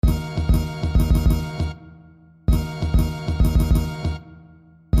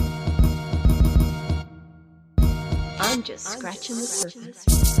I'm just scratching the surface.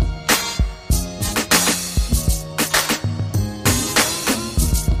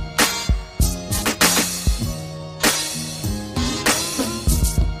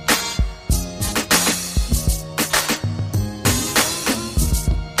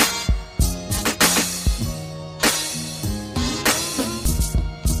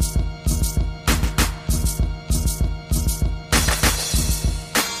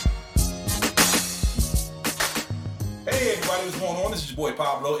 Boy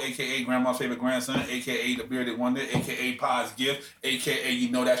Pablo, aka Grandma's favorite grandson, aka the bearded wonder, aka Pa's gift, aka you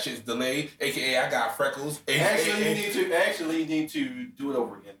know that shit's delayed, aka I got freckles. Actually, you need to do it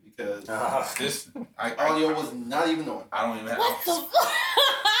over again because this audio was not even on. I don't even have. What the fuck?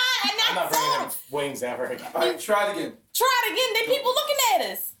 I'm not bringing them wings ever again. All right, try it again. Try it again. They people looking at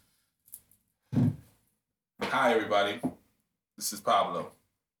us. Hi everybody, this is Pablo.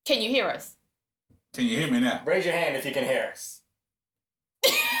 Can you hear us? Can you hear me now? Raise your hand if you can hear us.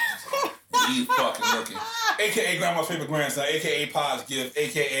 You fucking looking. AKA Grandma's favorite grandson, AKA Pa's gift,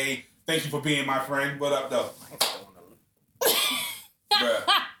 AKA thank you for being my friend. What up, though?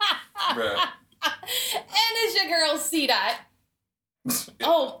 Bruh. And it's your girl, C-Dot.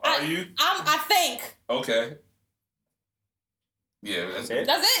 Oh, Are you? I think. Okay. Yeah, that's it.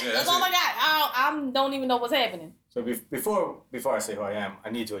 That's it. Yeah, that's all I got. I don't even know what's happening. So before I say who I am,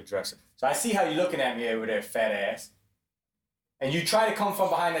 I need to address it. So I see how you're looking at me over there, fat ass. And you try to come from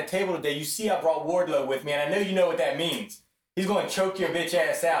behind that table today. You see I brought Wardlow with me, and I know you know what that means. He's going to choke your bitch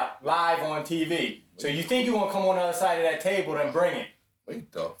ass out live on TV. So you think you're going to come on the other side of that table, then bring it. Wait.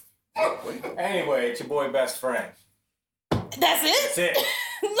 Anyway, it's your boy best friend. That's it? That's it.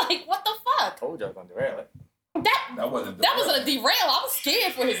 Like, what the fuck? Told you I was going to derail it. That wasn't a derail. I was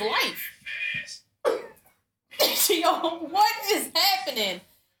scared for his life. Yo, what is happening?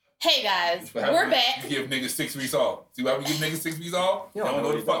 Hey guys, we're back. You give niggas 6 weeks off. See why we give niggas 6 weeks off? You don't know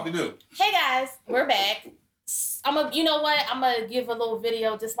what the fuck to do. Hey guys, we're back. You know what? I'm gonna give a little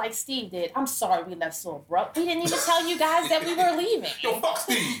video just like Steve did. I'm sorry we left so abrupt. We didn't even tell you guys that we were leaving. Yo, fuck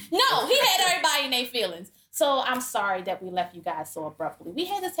Steve. No, he had everybody in their feelings. So I'm sorry that we left you guys so abruptly. We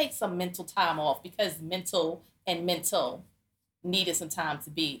had to take some mental time off because mental needed some time to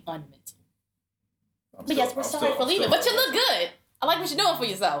be unmental. But yes, we're sorry for leaving. But you look good. I like what you're doing for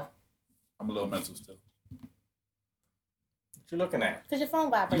yourself. I'm a little mental still. What you looking at? Because your phone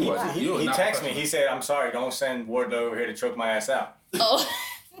vibrates. He texted me. He said, I'm sorry, don't send Wardlow over here to choke my ass out. Oh.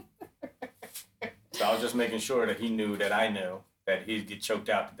 So I was just making sure that he knew that I knew that he'd get choked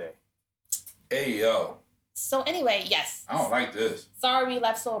out today. Hey, yo. So anyway, yes. I don't like this. Sorry we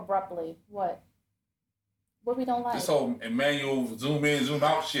left so abruptly. What? What we don't like? This whole Emmanuel zoom in, zoom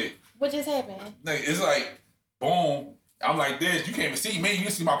out shit. What just happened? It's like, boom. I'm like this. You can't even see me. You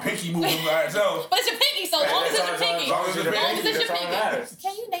can see my pinky moving by itself. But it's your pinky, so long as it's your pinky. Long as it's your pinky.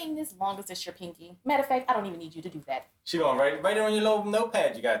 Can you name this long as it's your pinky? Matter of fact, I don't even need you to do that. She gonna write it on your little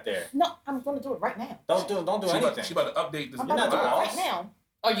notepad you got there. No, I'm gonna do it right now. Don't do anything. She about to update this. I'm about to do it right now.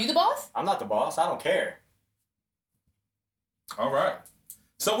 Are you the boss? I'm not the boss. I don't care. All right.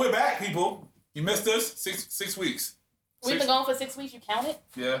 So we're back, people. You missed us 6 weeks. We've been gone for 6 weeks. You counted?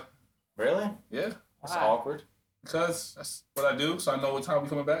 Yeah. Really? Yeah. That's awkward. Because that's what I do, so I know what time we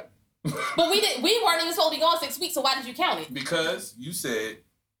coming back. But we weren't even supposed to be gone 6 weeks, so why did you count it? Because you said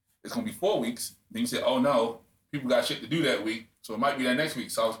it's gonna be 4 weeks. Then you said, oh no, people got shit to do that week, so it might be that next week.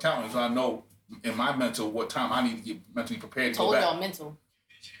 So I was counting, so I know in my mental what time I need to get mentally prepared to go back. Told y'all mental.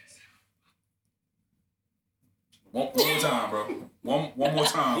 One more time, bro. One more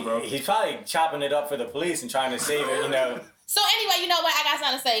time, bro. He's probably chopping it up for the police and trying to save it, you know. So anyway, you know what? I got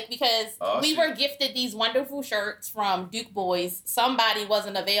something to say because we were gifted these wonderful shirts from Duke Boys. Somebody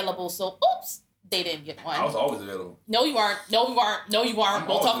wasn't available, so oops, they didn't get one. I was always available. No, you weren't. No, you weren't. No, you weren't.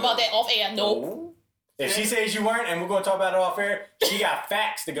 We'll talk about that off air. Nope. If she says you weren't, and we're going to talk about it off air, she got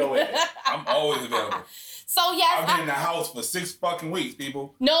facts to go with it. I'm always available. So yes, I've been in the house for 6 fucking weeks,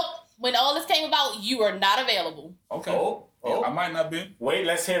 people. Nope. When all this came about, you were not available. Okay. Yeah, I might not be. Wait,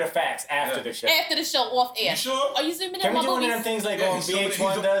 let's hear the facts after the show. After the show, off air. You sure? Are you zooming in Can my we do one movies? of them things like on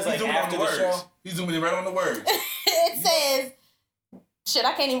VH1 does, like after the show? He's zooming in right on the words. It says, shit,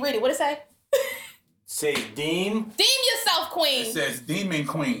 I can't even read it. What it say? Say Deem. Deem yourself queen. It says Demon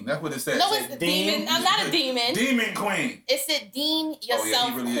Queen. That's what it says. No, it's demon. I'm not a demon. Demon Queen. It said deem yourself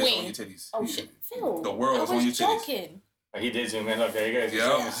he really queen. Is on your titties. Oh shit, Phil. The world is on your titties. Joking. He did zoom in. Look, there you go.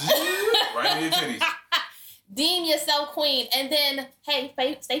 Yeah. Right on your titties. Deem yourself queen, and then hey,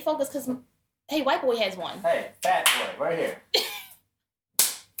 stay focused, cause hey, white boy has one. Hey, fat boy, right here.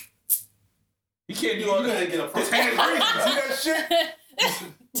 He can't do all that. His hands raising. See that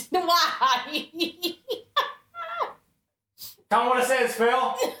shit? Why? Tell me what it says,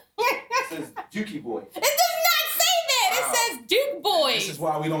 Phil. It says Dookie Boy. It does not say that. Wow. It says Duke Boys. This is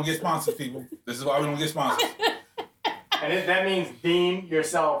why we don't get sponsors, people. This is why we don't get sponsors. And that means deem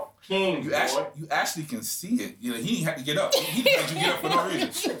yourself king, You boy. actually can see it. You know, he didn't have to get up. He didn't have to get up for no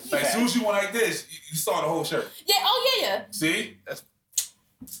reason. Like, as soon as you went like this, you saw the whole shirt. Yeah, oh yeah. See? That's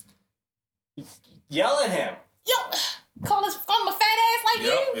Yell at him. Yo, call him a fat ass like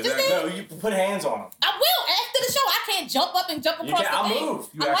Yep, you just exactly. did? No, you put hands on him. I will after the show. I can't jump up and jump You across can- the I'll table. move.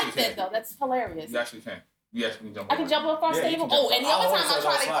 You I like actually that can. though. That's hilarious. You actually can. You actually can jump I can over. jump across Yeah, the you table. can jump Oh, and the I'll other hold time I it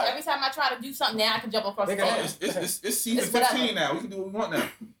try side to, by side. every time I try to do something, now I can jump across the Nigga, table. It's season It's whatever. 15 now. We can do what we want now.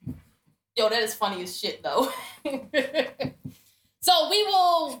 Yo, that is funny as shit though. So we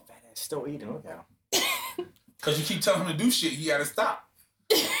will. Fat ass still eating. Look at him. Because you keep telling him to do shit, he got to stop.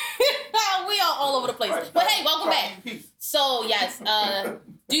 We are all over the place. But hey, welcome back. So yes,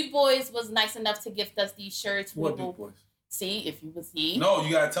 Duke Boys was nice enough to gift us these shirts. We What will Duke Boys? see if you was he. No,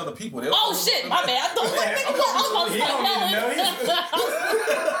 you got to tell the people. Oh shit, my bad. I don't He don't need to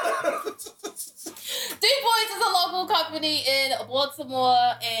know. Duke Boys is a local company in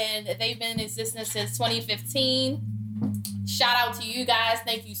Baltimore, and they've been in existence since 2015. Shout out to you guys.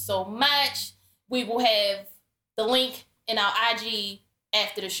 Thank you so much. We will have the link in our IG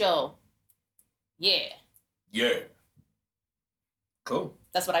after the show. Yeah, Yeah. Cool.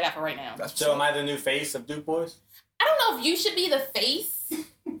 that's what I got for right now. That's So am I the new face of Duke Boys? I don't know if you should be the face.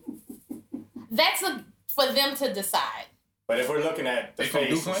 That's for them to decide. But if we're looking at the They from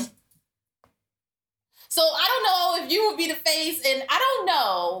faces, Dukeland? So I don't know if you would be the face, and I don't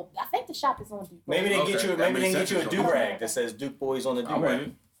know. I think the shop is on Duke. maybe they Okay, get you. that Maybe they makes can get you a sense. do rag that says Duke Boys on the do I'm with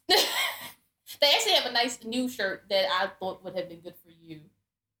rag. it. They actually have a nice new shirt that I thought would have been good for you,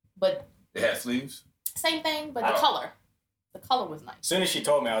 but They had sleeves. same thing. But Oh. the color was nice. As soon as she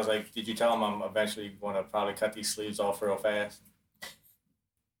told me, I was like, "Did you tell him I'm eventually going to probably cut these sleeves off real fast?"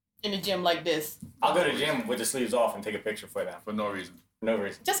 In the gym like this, I'll go to the gym with the sleeves off and take a picture for them. For no reason. For no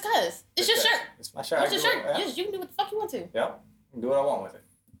reason. just cause it's your shirt. It's my shirt. It's I your can do shirt. what- Yes, you can do what the fuck you want to. Yep. I can do what I want with it.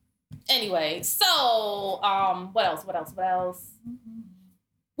 Anyway, so what else?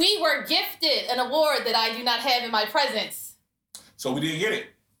 We were gifted an award that I do not have in my presence. So we didn't get it.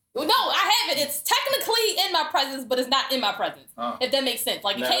 No, I have it. It's technically in my presence, but it's not in my presence. If that makes sense.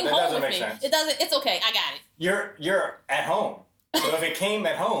 Like it No, came that home doesn't with make me. sense. It doesn't. It's okay. I got it. You're at home. So if it came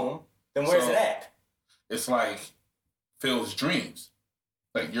at home, then where's So- it at? It's like Phil's dreams.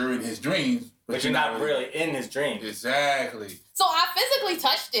 Like you're in his dreams, But you're not really in his dreams. Exactly. So I physically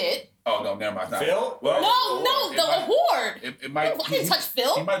touched it. Oh no, never mind. Phil? Well, No, it the might- award. It might. I didn't touch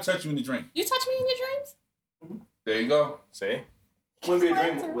Phil. He might touch you in the dream. You touch me in your dreams? There you go. See? Wouldn't be a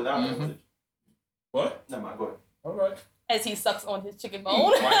dream without Mhm. What? Never mind, go ahead. All right. As he sucks on his chicken bone.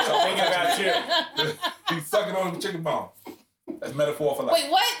 Why Thinking about you. He's sucking on the chicken bone. That's metaphor for life. Wait,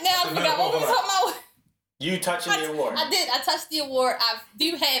 what? Now I forgot what we were talking about. You touching the award. I did. I touched the award. I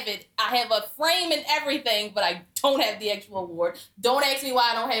do have it. I have a frame and everything, but I don't have the actual award. Don't ask me why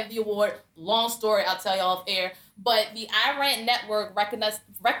I don't have the award. Long story. I'll tell you off air. But the iRant Network recognized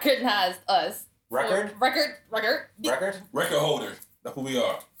us. Record? Record. Record? Record holder. That's who we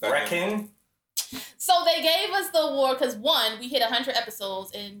are. Reckon? So they gave us the award because one, we hit 100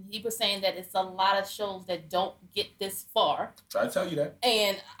 episodes, and he was saying that it's a lot of shows that don't get this far. Try to tell you that.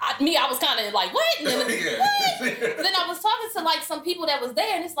 And I was kind of like, what? And then, But then I was talking to like some people that was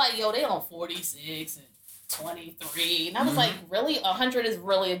there, and it's like, yo, they on 46 and 23, and I was like, really, 100 is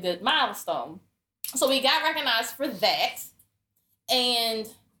really a good milestone. So we got recognized for that, and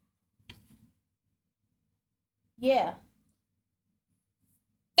yeah.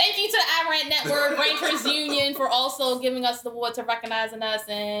 Thank you to the iRant Network, Rangers Union for also giving us the award to recognizing us,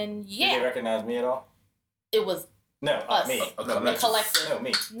 and Did they yeah, recognize me at all? it was No, us, me. A the collective. collective. No,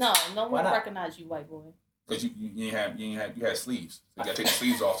 me. No Why one not? recognized you, white boy. Because you had sleeves. So you got to take the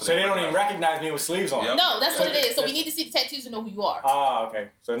sleeves off. So they don't even recognize me with sleeves on. Yep. No, that's what it is. So we That's- need to see the tattoos to know who you are. Ah, okay.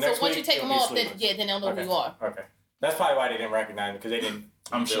 So next So once week, you take it'll them be off, then sleeveless. they'll know Okay. who you are. Okay. That's probably why they didn't recognize me, because they didn't.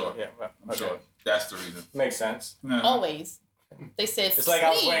 I'm sure. Yeah, well, I'm okay. sure. That's the reason. Makes sense. Yeah. Always. They said It's like I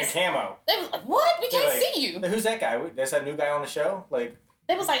was sleeves. wearing camo. They was like, what? We can't They're like, see you. Who's that guy? There's that new guy on the show? Like,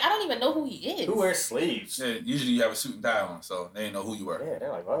 They was like, I don't even know who he is. who wears sleeves? Yeah, usually you have a suit and tie on, so they didn't know who you were. Yeah,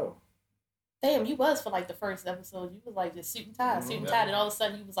 they're like, whoa. Damn, you was for like the first episode. You was like just suit and tie, suit and tie. And all of a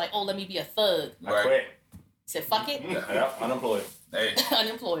sudden you was like, oh, let me be a thug. I Right. quit. You said, fuck it. Yeah, unemployed. Hey,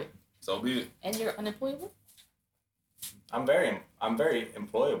 Unemployed. so be it. And you're unemployable? I'm very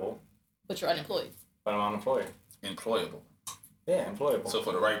employable, But you're unemployed. but I'm unemployed. Employable. Yeah, employable. So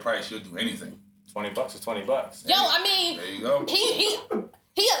for the right price, you'll do anything. $20 is $20. Yo, I mean, There you go. he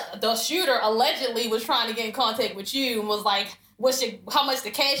the shooter allegedly was trying to get in contact with you and was like, how much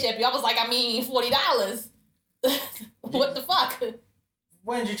the cash app you? I was like, I mean, $40. What the fuck?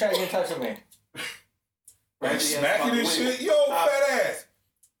 When did you try to get in touch with me? Man, smacking this shit, yo, fat ass.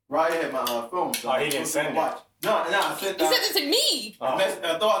 Ryan had my phone. So Oh, he didn't send it. No, I sent You sent it to me.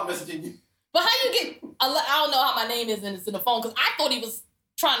 I thought I was messaging you. But how you get? I don't know how my name is in the phone because I thought he was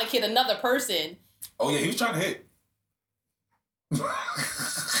trying to kid another person. Oh yeah, he was trying to hit.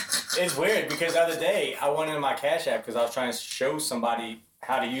 It's weird because the other day I went into my Cash App because I was trying to show somebody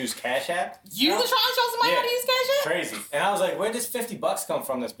how to use Cash App. You were trying to show somebody how to Yeah. use Cash App? Crazy. And I was like, where does $50 come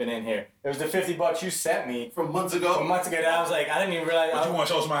from that's been in here? It was the $50 you sent me From months ago. from months ago. And I was like, I didn't even realize. But you want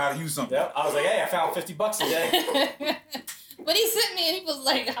to show somebody how to use something? Yep. I was like, hey, I found $50 today. But he sent me and he was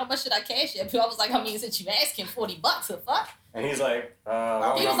like, how much should I cash app you? I was like, I mean, since you asking $40, the fuck? And he's like, He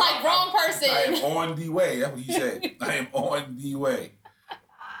was like, wrong person. I am on the way. That's what he said. I am on the way.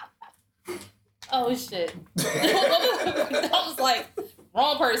 Oh shit. I was like,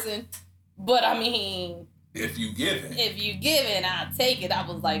 wrong person. But I mean, If you give it. if you give it, I'll take it. I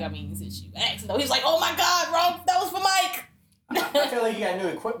was like, I mean, since you asked. No, he was like, oh my God, wrong. That was for Mike. I feel like you got new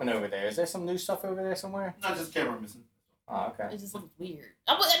equipment over there. Is there some new stuff over there somewhere? Not just camera missing. Oh, okay. It just looked weird.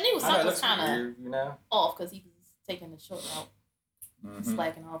 I knew I know, something it was looks kind of weird, you know? off because he was taking the short route, Mhm.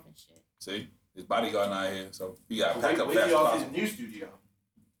 slacking off and shit. See, his bodyguard not here, so he got to Wait pack up till fast as y'all possible. his new studio.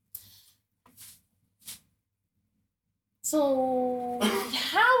 So,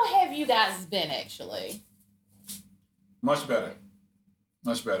 how have you guys been actually? Much better.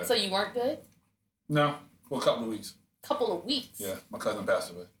 Much better. So you weren't good? No, for a couple of weeks. Couple of weeks. Yeah, my cousin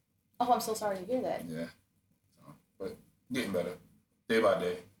passed away. Oh, I'm so sorry to hear that. Yeah. So, but getting better. Day by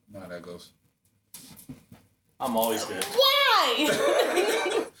day. You know how that goes. I'm always good. Why?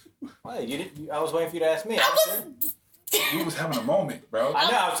 Why? I was waiting for you to ask me. I was. We was having a moment, bro.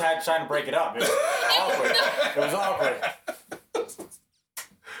 I know I was trying to break it up. It was awkward. It was awkward.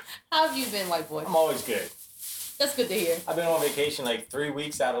 How have you been, white boy? I'm always good. That's good to hear. I've been on vacation like 3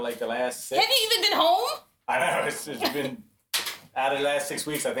 weeks out of like the last 6. Have you even been home? I know, it's been out of the last 6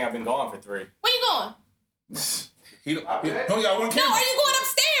 weeks. I think I've been gone for 3. Where you going? He only got one kid. No, are you going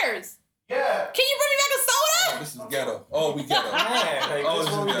upstairs? Yeah. Can you bring me back a soda? This is ghetto. Oh, we ghetto. Man, like, Oh, this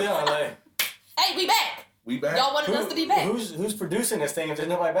is what we this doing. is Like, Hey, we back. We back. Y'all wanted us to be back. who's producing this thing if there's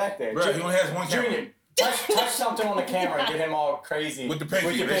nobody back there? Bro, he only has one camera. Junior, touch something on the camera and get him all crazy. With the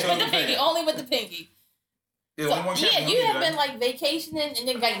pinky, they show With the the pinky, only with the pinky. Yeah, only one camera. Yeah, you have been like vacationing and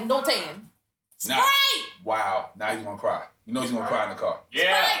then got no tan. Nah. Sprite! Wow. Now he's gonna cry. You know he's gonna cry in the car.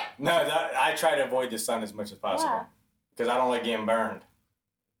 Yeah. Sprite! No, I try to avoid the sun as much as possible. Why? Because I don't like getting burned.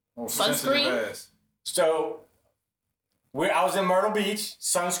 Oh, Sunscreen? sensitive ass. So, I was in Myrtle Beach,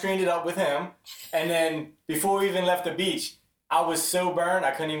 sunscreened it up with him, and then before we even left the beach, I was so burned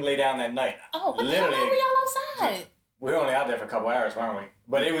I couldn't even lay down that night. Oh, what the hell Literally. were y'all outside? We were only out there for a couple hours, weren't we?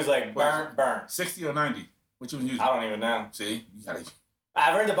 But it was like burn. 60 or 90? What you was using? I don't even know. See? You gotta...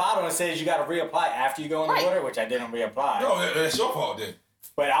 I read the bottom and says you got to reapply after you go in the Right. water, which I didn't reapply. No, that's your fault then.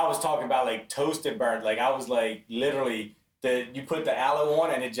 But I was talking about like toasted burnt. Like I was like literally you put the aloe on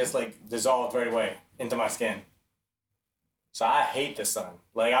and it just like dissolved right away into my skin. So I hate the sun.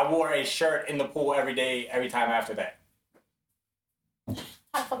 Like I wore a shirt in the pool every day, every time after that. How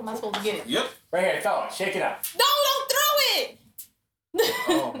the fuck am I supposed to get it? Yep. Right here, throw it, shake it up. No, don't throw it!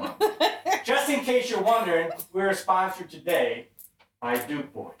 Oh, my. Just in case you're wondering, we're sponsored today by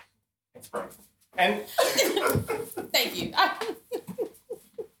Duke Boys. It's perfect. And Thank you.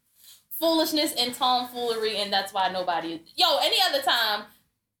 Foolishness and tomfoolery, and that's why nobody is. Yo, any other time,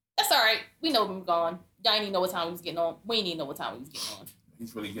 that's all right. We know we were gone. Y'all ain't even know what time we was getting on. We ain't even know what time we was getting on.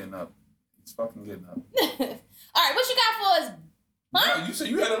 He's really getting up. He's fucking getting up. All right, what you got for us? Huh? No, you said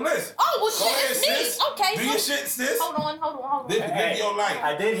you had a list. Oh, well, Go ahead, shit, it's me. sis. Okay, Do your so shit, sis. hold on. Live, Hey, live your life.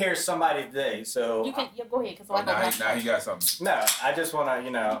 I did hear somebody today, so You can go ahead, cause Oh, I go now he got something. no, I just want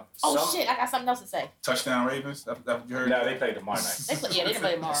to, Oh shit, I got something else to say. Touchdown Ravens? That's what you heard? No, they play tomorrow night. They didn't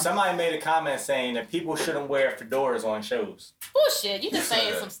play tomorrow. Somebody made a comment saying that people shouldn't wear fedoras on shows. Bullshit, you just Who said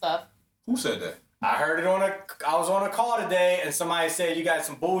saying that? some stuff. Who said that? I heard it I was on a call today and somebody said you got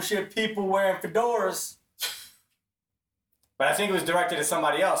some bullshit people wearing fedoras. But I think it was directed at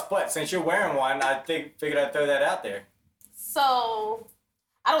somebody else. But since you're wearing one, I figured I'd throw that out there. So,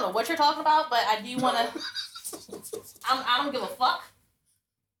 I don't know what you're talking about, but I do want to. I don't give a fuck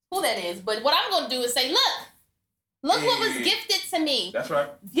who that is. But what I'm going to do is say, look what was Hey. gifted to me. That's right.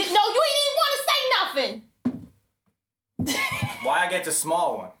 No, you ain't even want to say nothing. Why I get the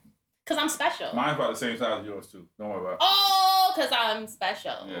small one? Because I'm special. Mine's about the same size as yours, too. Don't worry about it. Oh, because I'm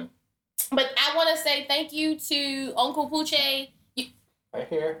special. Yeah. But I want to say thank you to Uncle Poochie. Right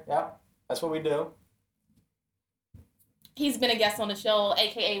here. Yep. That's what we do. He's been a guest on the show,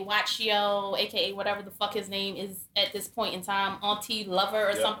 aka Watchio, aka whatever the fuck his name is at this point in time, Auntie Lover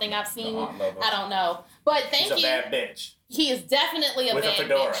or something I've seen. I don't know. But thank you. He's a bad bitch. He is definitely a With bad a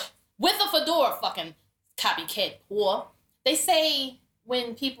fedora. bitch. With a fedora, fucking copycat whore. They say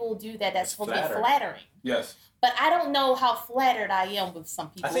when people do that, that's supposed to be flattering. Yes. But I don't know how flattered I am with some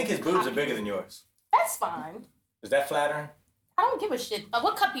people. I think his boobs are bigger than yours. That's fine. Is that flattering? I don't give a shit.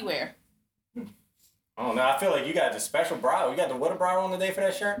 What cup you wear? I don't know. I feel like you got the special bra. You got the water bra on today for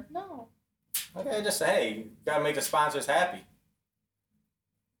that shirt? No. Okay, just say, hey, you gotta make the sponsors happy.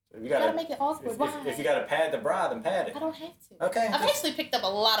 You gotta make it awkward. Why? If you gotta pad the bra, then pad it. I don't have to. Okay. I've actually picked up a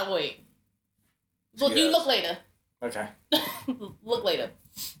lot of weight. Well, you look later. Okay. Look later.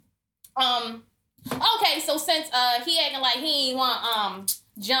 Okay, so since he acting like he ain't want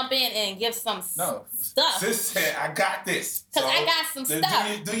jump in and give some stuff. Sis said, I got this. Because I got some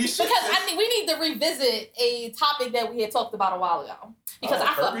stuff. Do your shit. Because I think we need to revisit a topic that we had talked about a while ago. Because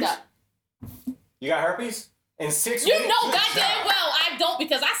I fucked up. You got herpes? In 6 You weeks? know goddamn well I don't,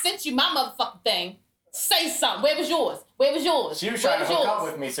 because I sent you my motherfucking thing. Say something. Where was yours? Where was yours? She was trying to hook up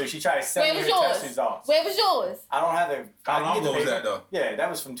with me, so she tried to send me her test results. Where was yours? I don't have the... How long ago was that, though? Yeah, that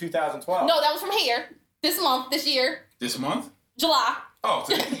was from 2012. No, that was from here. This month, this year. This month? July. Oh,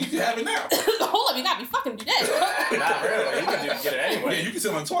 so you can have it now. Hold up, you gotta be fucking do that. Not really. You can get it anyway. Yeah, you can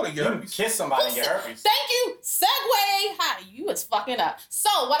sit on the toilet and get herpes. Kiss somebody and get herpes. Thank you. Segue. Hi, you is fucking up.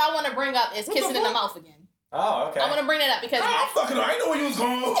 So, what I want to bring up is kissing in the mouth again. Oh, okay. I want to bring that up because... I'm fucking up. I know where you was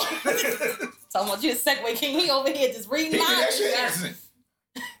going. So I want you to segue King. He over here just reading lines. That shit accident.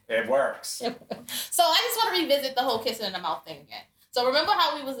 It works. So I just want to revisit the whole kissing in the mouth thing again. So remember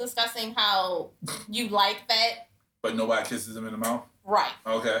how we was discussing how you like that? But nobody kisses him in the mouth? Right.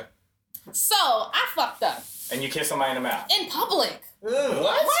 Okay. So I fucked up. And you kiss somebody in the mouth? In public. Ew. What?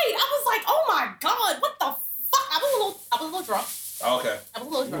 Right. I was like, oh my God, what the fuck? I was a little drunk. Okay. I was a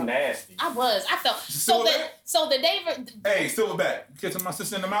little You drunk. nasty. I was. I felt. So the day... Hey, Silverback, you kissing my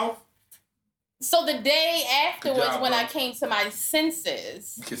sister in the mouth? So the day afterwards, job, when bro. I came to my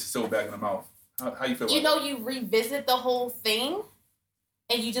senses, You kiss Silverback in the mouth. How you feel about you know, that? you revisit the whole thing,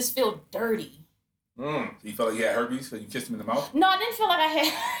 and you just feel dirty. So you felt like you had herpes because you kissed him in the mouth? No, I didn't feel like I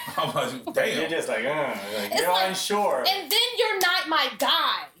had. How about you? Damn. You're just like, It's you're like- unsure. And then you're not my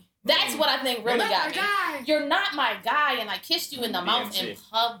guy. That's what I think really You're not got my me. guy. You're not my guy, and I kissed you in the mouth in BMC.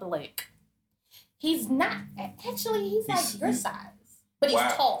 public. He's not. Actually, he's like your size, but he's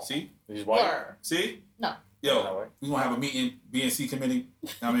Wow. tall. See? He's white. Blur. See? No. Yo, we gonna have a meeting, BNC committee.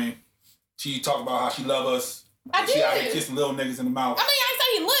 I mean, she talk about how she love us. I She out here did. kissing little niggas in the mouth. I mean, I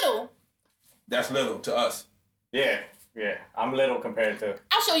say he little. That's little to us. Yeah. I'm little compared to...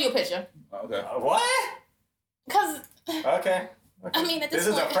 I'll show you a picture. Okay. What? Cause Okay. I mean, at This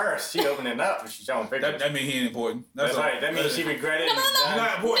this is a point, first. She opening up. She's showing pictures. That mean he ain't important. That's all. right. That means she regretted it. No. You're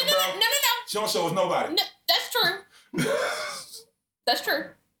not important, no. bro. She don't show us nobody. No, that's true. That's true.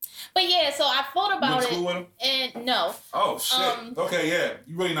 But yeah, so I thought You about went to school it, with him? and no. Oh, shit. Okay, yeah.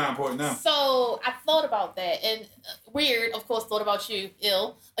 You really not important now. So I thought about that, and weird, of course, thought about you,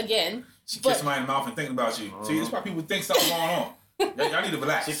 ill again. She But- kissed somebody in the mouth and thinking about you. See, that's why people think something going on. Y'all need to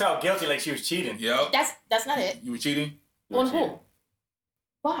relax. She felt guilty like she was cheating. Yep. That's not it. You were cheating? On who?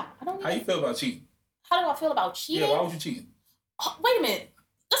 Why? I don't. How you feel about cheating? How do I feel about cheating? Yeah, why was you cheating? Oh, wait a minute.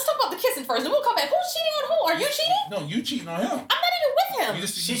 Let's talk about the kissing first, and we'll come back. Who's cheating on who? Are you cheating? No, you cheating on him. I'm not even with him.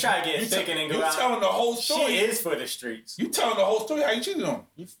 She tried to get thick and then go You out. telling the whole story. She is for the streets. You telling the whole story how you cheated on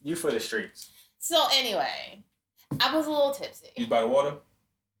him. You for the streets. So anyway, I was a little tipsy. You by the water?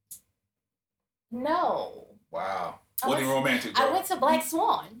 No. Wow. I What ain't went- romantic, bro? I went to Black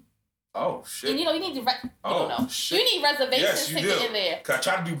Swan. Oh, shit. And you know, you need to. You Oh, don't know. shit. You need reservations Yes, to you get do. in there. Cause I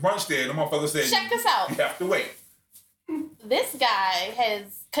tried to do brunch there, and the motherfucker said, Check this out. you have to wait. This guy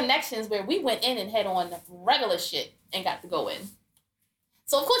has connections where we went in and had on regular shit and got to go in.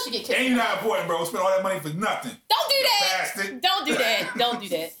 So of course you get kissed. And you're not important, bro. Spend all that money for nothing. Don't do that. Bastard. Don't do that. Don't do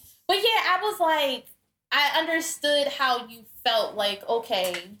that. But yeah, I was like, I understood how you felt like,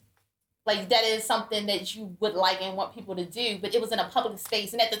 okay, like that is something that you would like and want people to do, but it was in a public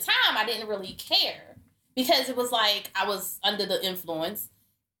space. And at the time, I didn't really care because it was like I was under the influence.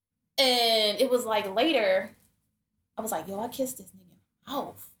 And it was like later, I was like, yo, I kissed this nigga in the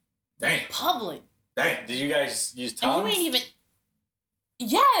mouth. Damn. Public. Damn. Did you guys use And tongues? you ain't even.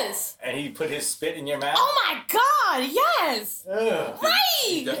 Yes. And he put his spit in your mouth? Oh my God. Yes. Ugh.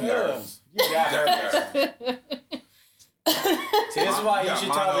 Right. Definitely got Ugh. herpes. You got Definitely herpes. got herpes. See, this is why You you got should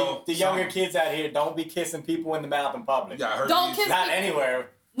mono, tell the younger something. kids out here, don't be kissing people in the mouth in public. You got herpes. Don't kiss Not me. anywhere.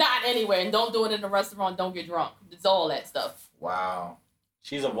 Not anywhere. And don't do it in a restaurant. Don't get drunk. It's all that stuff. Wow.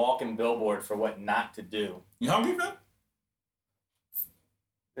 She's a walking billboard for what not to do. You hungry, man?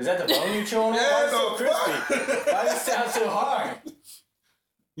 Is that the bone you chewing on? Why is it so crispy? Why does it sound so hard?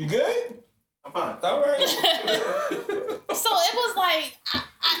 You good? I'm fine. All right. So it was like,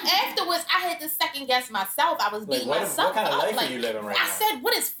 afterwards, I had to second guess myself. I was beating myself What kind of up. life Like, are you living right I now? said,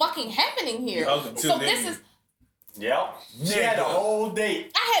 what is fucking happening here? Welcome to So the- this is, Yep. She had the whole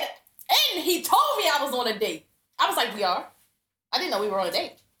date. and he told me I was on a date. I was like, we are? I didn't know we were on a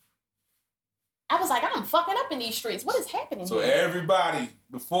date. I was like, I'm fucking up in these streets. What is happening So here? everybody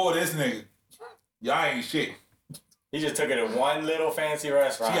before this nigga, y'all ain't shit. He just took her to one little fancy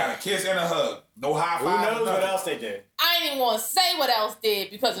restaurant. She got a kiss and a hug. No high Who five. knows what else they did? I ain't even want to say what else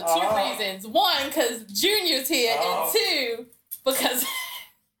did because of two reasons. One, because Junior's here, and two, because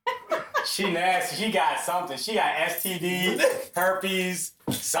She nasty. She got something. She got STD, herpes,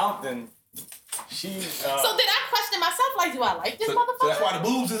 something. so then I questioned myself, like, do I like this motherfucker? So that's why the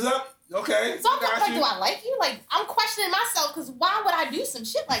boobs is up? Okay. So I'm got like, you. do I like you? Like, I'm questioning myself because why would I do some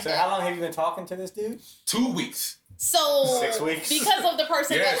shit like So that? how long have you been talking to this dude? 2 weeks. So 6 weeks. because of the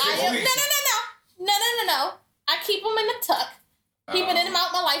person Yeah, that 6 I am. weeks. No. I keep them in the tuck. Keeping them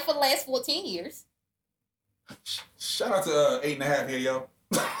out my life for the last 14 years. Shout out to 8.5 here, yo.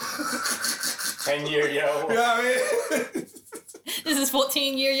 10-year, yo. You know what I mean? This is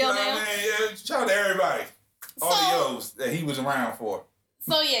 14-year You yo know now. what I mean? Yeah, shout out to everybody. All So- the yos that he was around for.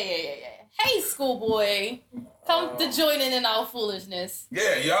 So yeah. Hey, schoolboy, come to join in our foolishness.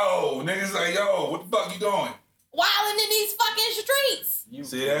 Yeah, yo. Niggas like, yo, what the fuck you doing? Wilding in these fucking streets. You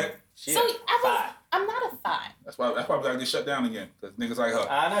See that? She So five. I'm not a five. That's why we gotta get shut down again. Because niggas like her.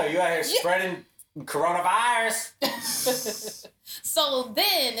 I know, you out here spreading coronavirus. So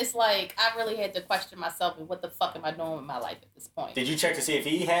then it's like I really had to question myself and what the fuck am I doing with my life at this point? Did you check to see if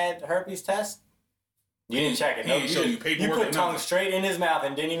he had herpes test? You didn't check it. He didn't show you paperwork You or put tongue nothing. straight in his mouth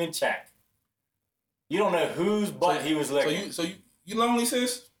and didn't even check. You don't know whose butt he was licking. So you lonely,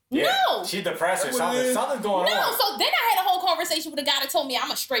 sis? Yeah. No. She's depressed or That's what it something. is. Something's going No, on. so then I had a whole conversation with a guy that told me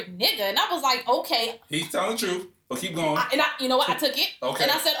I'm a straight nigga, and I was like, okay, He's telling the truth. But keep going. you know what? I took it, Okay.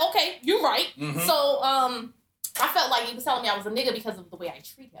 and I said, okay, you're right. Mhm. So I felt like he was telling me I was a nigga because of the way I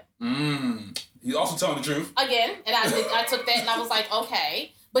treat him. He's also telling the truth. Again, and I took that, and I was like,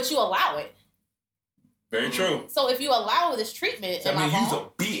 okay, but you allow it. Very true. So if you allow this treatment, That am I means you's wrong?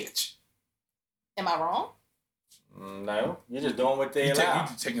 a bitch. Am I wrong? No, you're just doing what they You allow.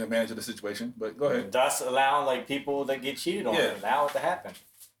 taking advantage of the situation. But go ahead. Thus allowing like people that get cheated on, Yeah. allow it to happen.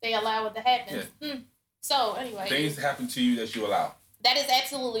 They allow it to happen. So anyway, Things happen to you that you allow. that is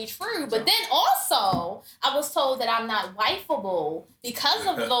absolutely true. But then also, I was told that I'm not wifeable because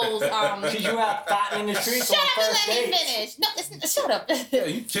of those. Because you out thought in the streets Shut on up and first let me dates. finish. No, shut up. Yeah,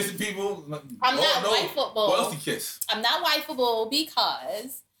 you kissing people. I'm not Lord knows. wifeable. What else he kiss? I'm not wifeable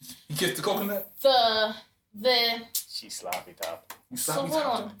because He kissed the coconut? the She's sloppy top. You so sloppy hold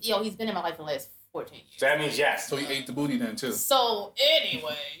top on. him? Yo, he's been in my life for the last 14 years. So that means yes. So he ate the booty then too. So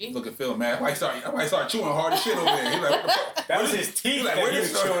anyway, Look at Phil, man. I started chewing hard as shit over there. He's like, what the fuck? That Where was this- his teeth he's like, that where he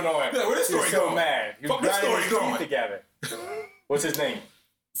this was story- chewing on. He's like, where this He was story so going? mad. He was Fuck this grinding story his teeth going. together. What's his name?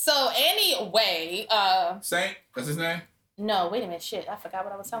 so anyway, Saint? That's his name? no, wait a minute, shit, I forgot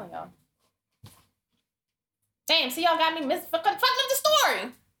what I was telling y'all. Damn, see y'all got me fucking up the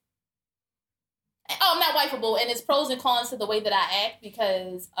story. Oh, I'm not wifeable, and it's pros and cons to the way that I act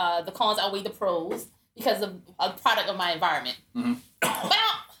because the cons outweigh the pros because of a product of my environment. Mhm. But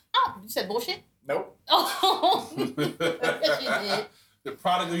you said bullshit? Nope. Oh, yes, you did. The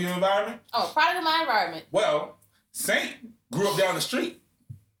product of your environment? Oh, product of my environment. Well, Saint grew up down the street.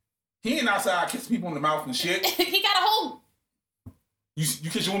 He ain't outside kissing people in the mouth and shit. He got a whole You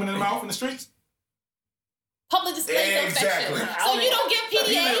kiss your woman in the mouth in the streets? public display of Exactly. affection. So you don't get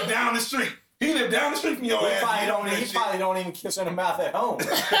He lived PDA? down the street. He lived down the street from your He ass. probably You don't, that he shit. probably don't even kiss in the mouth at home.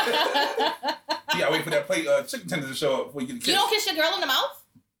 You gotta wait for that plate chicken tender to show up before you get a kiss. You don't kiss your girl in the mouth?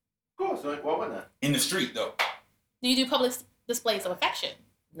 Of course, like, why wouldn't I? In the street though. Do you do public displays of affection?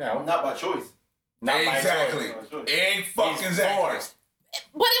 No. Not by choice. Not my Exactly. choice. Fucking He's exactly. forced.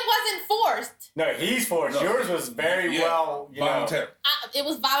 But it wasn't forced. No, he's forced. No. Yours was very Yeah. well, you know. Voluntary. It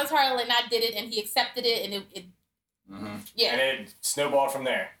was voluntary, and I did it, and he accepted it, and it Mm-hmm. yeah, And it snowballed from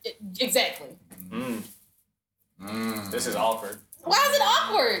there. exactly. This is awkward. Why is it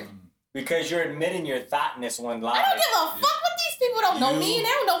awkward? Because you're admitting your thoughtness one lie. I don't give a fuck what these people don't know me, You- and they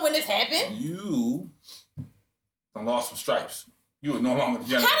don't know when this happened. You done lost some stripes. You were no longer the How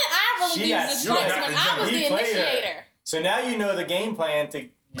general. did I really She lose got- this you're place not when the I was He the played her. initiator? So now you know the game plan to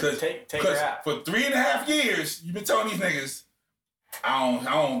take her out. For 3.5 years, you've been telling these niggas, I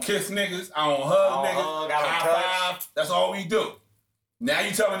don't kiss niggas, I don't hug I don't niggas, hug, I don't high touch. five. That's all we do. Now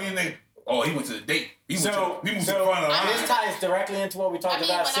you telling these niggas, Oh, he went to the date. We moved to the front of the line. This ties directly into what we talked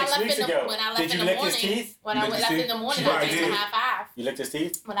about 6 weeks ago. Did you lick his teeth? When I left in the morning, I gave him a high five. You licked his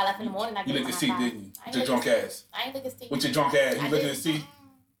teeth? When I left in the morning, I You gave him licked a his high teeth, five. didn't you? With your drunk ass. I ain't lick his teeth. With your drunk ass. You licking his teeth?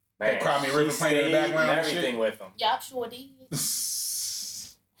 That Cry Me a River playing in the background and and shit. everything with him. Yup, sure did.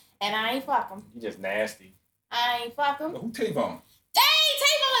 And I ain't fuck him. You just nasty. I ain't fuck him. Who Tavon? Hey,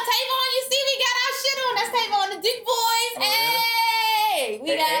 Tavon, you see we got our shit on. That's Tavon, the Duke Boys. Oh, yeah? Hey, we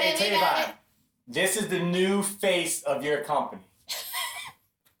got it. We got Tavon, it. this is the new face of your company.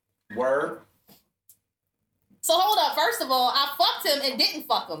 Word. So hold up. First of all, I fucked him and didn't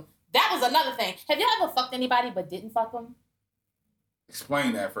fuck him. That was another thing. Have you ever fucked anybody but didn't fuck them?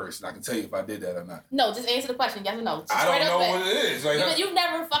 Explain that first, and I can tell you if I did that or not. No, just answer the question. Yes or no. Just I don't straight know up what it is. Like, You've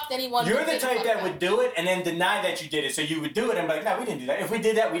never fucked anyone. You're but the didn't type fuck that them. would do it and then deny that you did it. So you would do it and be like, no, we didn't do that. If we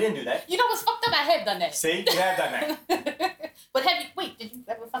did that, we didn't do that. You know what's fucked up? I have done that. See? You have done that. But did you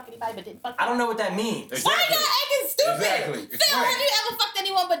ever fuck anybody but didn't fuck them? I don't know what that means. Why are y'all acting stupid? Exactly. Phil, Explain. have you ever fucked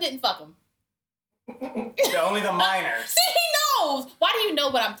anyone but didn't fuck them? Only the minors. See, he knows. Why do you know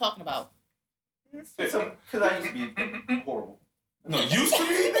what I'm talking about? Because I used to be horrible. No, used to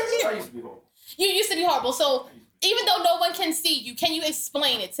be? I used to be horrible. You used to be horrible. So even though no one can see you, can you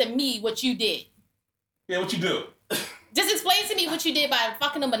explain it to me what you did? Yeah, what you do? Just explain to me what you did by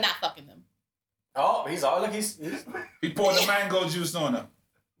fucking them but not fucking them. Oh, he's all like he's He poured the mango juice on her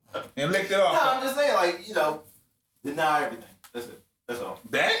and licked it No, off. I'm just saying, like, deny everything. That's it. That's all.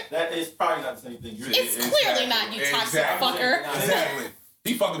 That? That is probably not the same thing. It's clearly not, you toxic Exactly. fucker. Exactly.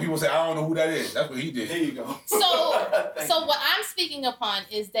 He fucking people say, I don't know who that is. That's what he There did. you go. So Thank so you. what I'm speaking upon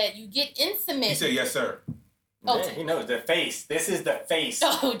is that you get intimate. He said, yes, sir. Oh, yeah, he knows the face. This is the face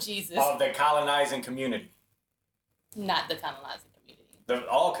Oh Jesus! of the colonizing community. Not the colonizing community.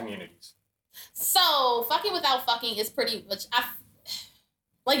 All communities. So fucking without fucking is pretty much.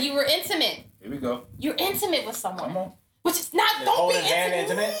 Like you were intimate. Here we go. You're intimate with someone, Come on. which is not. Is Don't be holding hand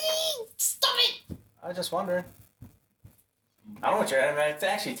intimate? Stop it. I was just wondering. I don't want your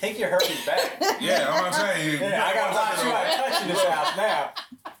actually take your herpes back. Yeah, you know what I'm saying. Yeah, I gotta watch you out touching this house now.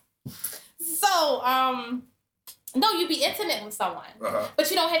 So no, you be intimate with someone, Uh-huh. but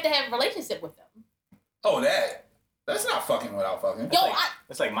you don't have to have a relationship with them. Oh, that. That's not fucking without fucking. Yo,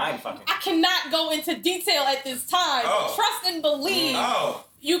 It's like mind fucking. I cannot go into detail at this time. Oh. But trust and believe. Oh.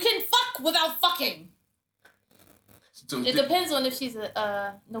 You can fuck without fucking. So, It depends on if she's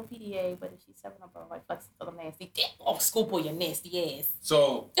a no PDA, but if she's 7 up or like fucks for the nasty. Oh, schoolboy, your nasty ass.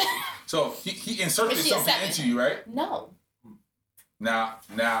 So he inserted Is she a something 7? into you, right? No. Now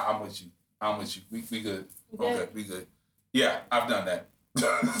I'm with you. I'm with you. We good. You good? Okay, we good. Yeah, I've done that. Do you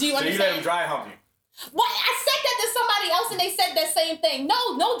So you let him understand? dry hump you. What? I said that to somebody else and they said that same thing.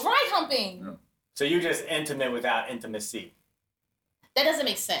 No dry humping. Yeah. So you're just intimate without intimacy. That doesn't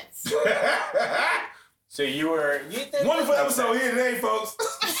make sense. So you were Wonderful episode here today, folks.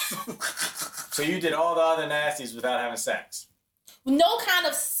 So you did all the other nasties without having sex. No kind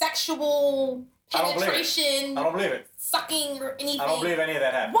of sexual I don't believe it. penetration, I don't believe it. sucking or anything. I don't believe any of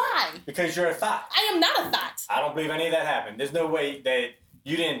that happened. Why? Because you're a thought. I am not a thought. I don't believe any of that happened. There's no way that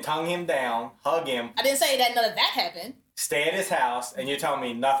you didn't tongue him down, hug him, I didn't say that none of that happened. stay at his house, and you're telling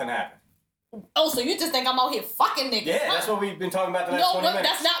me nothing happened. Oh, so you just think I'm out here fucking niggas? Yeah, huh? that's what we've been talking about the last No, 20 minutes.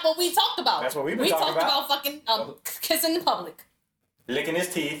 that's not what we talked about. That's what we've been talking talked about. fucking kissing in public. Licking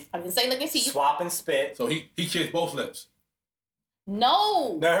his teeth, I didn't say licking teeth. swapping spit. So he kissed both lips.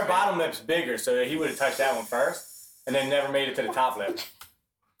 No. No, her bottom lip's bigger, so he would have touched that one first, and then never made it to the top lip.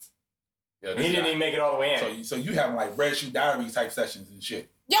 Yeah, He didn't even make it all the way in. So you having like Red Shoe Diary type sessions and shit.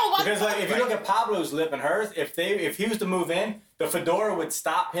 Yo, what? Because like if you look at Pablo's lip and hers, if he was to move in, the fedora would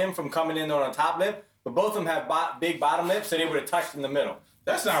stop him from coming in on the top lip. But both of them have big bottom lips, so they would have touched in the middle.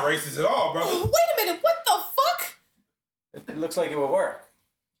 That's not racist at all, brother. Wait a minute. What the fuck? It looks like it would work.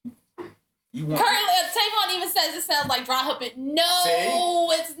 You want Tavon even says it sounds like dry humping. No,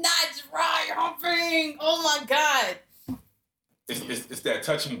 See? it's not dry humping. Oh my god. it's that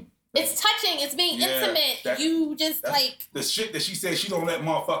touching. It's touching. It's being Yeah, intimate. You just that's like the shit that she said she don't let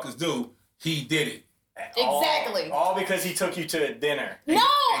motherfuckers do. He did it exactly. All because he took you to dinner No, and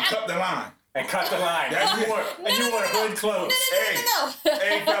I, cut the line. and cut the line. That's And you it. wore, and you wore hood clothes. no.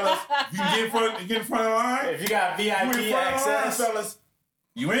 Hey fellas, you can get in front of the line. If you got You in VIP front of the line, access, fellas.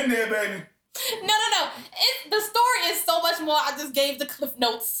 You in there, baby. No. The story is so much more. I just gave the cliff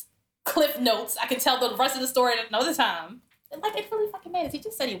notes. I can tell the rest of the story at another time. Like, it really fucking matters. He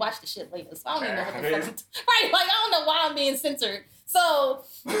just said he watched the shit later, so I don't even know what the fuck. Right, like, I don't know why I'm being censored. So,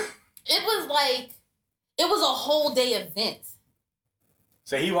 it was a whole day event.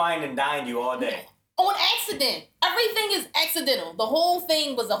 so he wined and dined you all day. On accident. Everything is accidental. The whole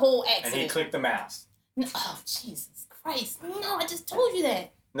thing was a whole accident. And he clicked the mouse. Oh, Jesus Christ. No, I just told you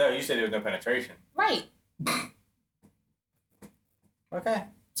that. No, you said there was no penetration. Right. Okay.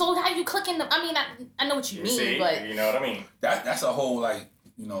 So how you clicking the... I mean, I know what you mean, See? but... You know what I mean? That's a whole, like,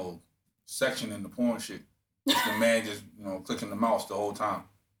 section in the porn shit. It's the man just, clicking the mouse the whole time.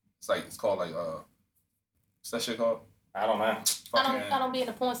 It's called, like, what's that shit called? I don't know. I don't be in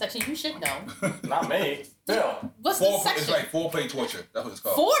the porn section. You should know. Not me. Phil. What's the section? It's like foreplay torture. That's what it's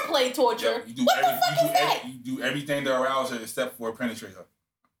called. Foreplay torture? Yep. What the fuck is that? You do everything to arouse her except for penetrate her.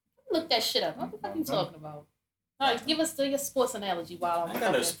 Look that shit up. What the fuck are you talking about? All right, give us your sports analogy while I'm... I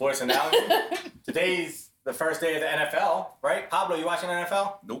got no sports analogy. Today's the first day of the NFL, right? Pablo, you watching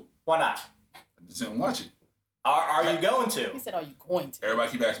NFL? Nope. Why not? I just didn't watch it. Are you going to? He said, are you going to?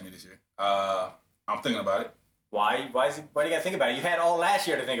 Everybody keep asking me this year. I'm thinking about it. Why do you gotta think about it? You had all last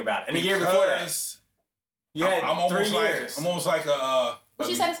year to think about it. And the year before that. You had I'm 3 almost years. I'm almost like a... What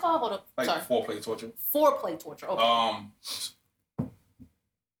you said it's called? Hold up. Like Sorry. foreplay torture. Foreplay torture. Okay.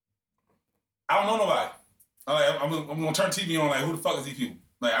 I don't know nobody. I'm gonna turn TV on like, who the fuck is these people?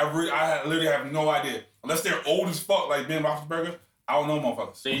 Like, I literally have no idea. Unless they're old as fuck, like Ben Roethlisberger, I don't know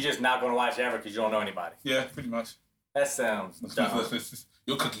motherfuckers. So you're just not gonna watch ever because you don't know anybody. Yeah, pretty much. That sounds dumb.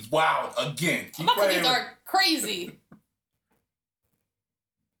 Your cookies wild again. Keep My playing. cookies are crazy.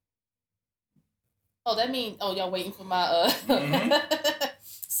 Oh, that mean... Oh, y'all waiting for my... Mhm.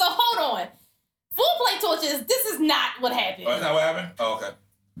 So, hold on. Foreplay torture this is not what happened. Oh, that's not what happened? Oh, okay.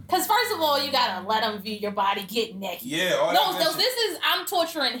 Because first of all, you gotta let them view your body get naked. Yeah. All No, that so shit. this is... I'm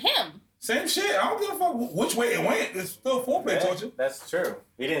torturing him. Same shit. I don't give a fuck which way it went. It's still foreplay Yeah, torture. that's true.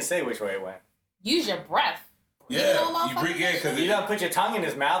 He didn't say which way it went. Use your breath. Yeah. know, You breathe, yeah, because You don't put your tongue in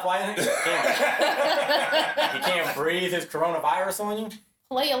his mouth. Why? He can't breathe his coronavirus on you.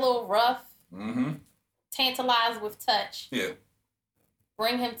 Play a little rough. Mm-hmm. Tantalize with touch. Yeah.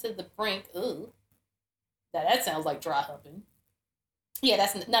 Bring him to the brink. Ooh. Now that sounds like dry humping. Yeah,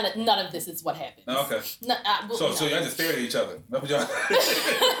 that's none of this is what happened. Okay. No, So y'all just stare at each other. That's what y'all.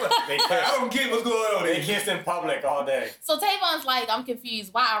 They I kissed, don't get what's going on they here. kissed in public all day. So Tavon's like, I'm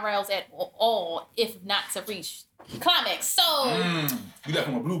confused. Why arouse at all if not to reach climax? So You left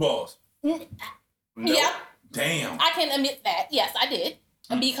him with blue balls. Nope. yeah, Damn. I can admit that. Yes, I did.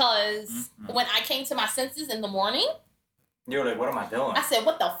 Because when I came to my senses in the morning, You were like, what am I doing? I said,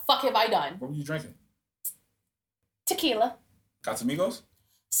 what the fuck have I done? What were you drinking? Tequila. Casamigos?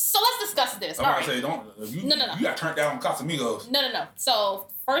 So let's discuss this. I'm All about to right. say, don't. No. You got turned down on Casamigos. No. So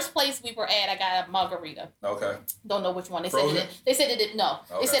first place we were at, I got a margarita. Okay. Don't know which one. They Frozen? said it didn't. No.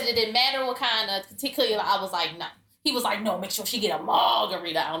 Okay. They said it didn't matter what kind of tequila. I was like, nah. He was like, no, make sure she get a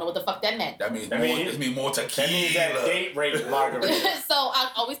margarita. I don't know what the fuck that meant. That means That more. means- It means more tequila. That means that date rape margarita. So I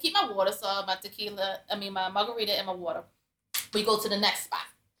always keep my water. So my margarita and my water. We go to the next spot.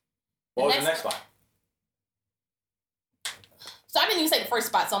 What was the next spot? So I didn't even say the first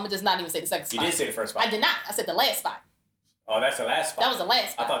spot, so I'm gonna just not even say the second You spot. did say the first spot. I did not. I said the last spot. Oh, that's the last spot. That was the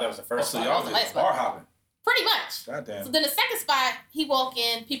last spot. I thought that was the Oh, first so spot. y'all the just last bar one. hopping. Pretty much. Goddamn. So then the second spot, he walk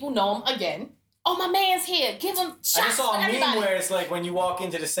in, people know him again. Oh, my man's here. Give him shots I just saw for a meme everybody. where it's like when you walk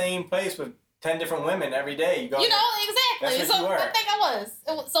into the same place with 10 different women every day, you go. You know, exactly. That's what So you were. I think I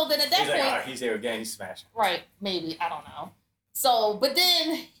was. So then at that He's like, point, all right, he's here again. He's smashing. right, maybe, I don't know. So, but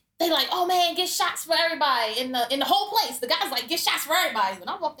then they like, oh man, get shots for everybody in the whole place. The guy's like, get shots for everybody. When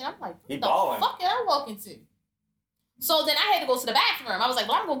I walked in, I'm like, He what the balling. fuck did I walk into? So then I had to go to the bathroom. I was like,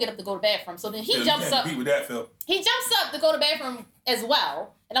 well, I'm gonna get up to go to the bathroom. So then he You jumps can't up. Beat with that, Phil. He jumps up to go to the bathroom as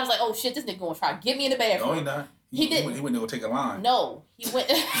well. And I was like, oh shit, this nigga gonna try to get me in the No, bathroom. he not. He didn't. He went to go take a line. No, he went.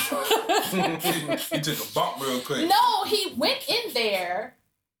 He took a bump real quick. No, he went in there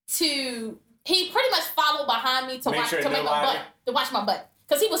to. He pretty much followed behind me to Make watch sure to make my nobody- butt to watch my butt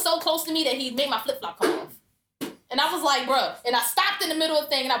because he was so close to me that he made my flip flop come off. And I was like, bruh. And I stopped in the middle of the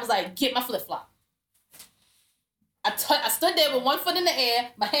thing and I was like, get my flip flop. I stood there with one foot in the air,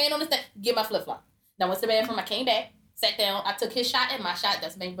 my hand on the thing, get my flip flop. Now went to the bathroom. I came back, sat down. I took his shot and my shot.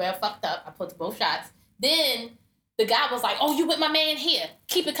 That's made well fucked up. I put both shots. Then the guy was like, oh, you with my man here.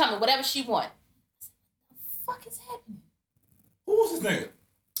 Keep it coming, whatever she want. What the fuck is happening? Who was this nigga?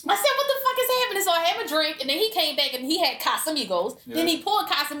 I said, what the fuck is happening? So I had a drink, and then he came back, and he had Casamigos. Yeah. Then he poured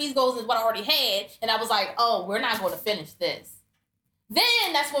Casamigos is what I already had, and I was like, oh, we're not going to finish this.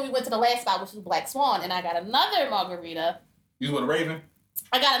 Then that's when we went to the last spot, which was Black Swan, and I got another margarita. You was with a Raven?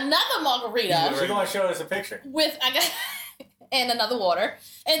 I got another margarita She's going to show us a picture. with, and another water.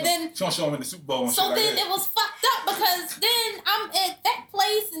 And then She don't show him in the Super Bowl and so shit like then that. it was fucked up because then I'm at that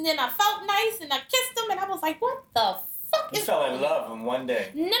place and then I felt nice and I kissed him and I was like, what the fuck You is fell in love in one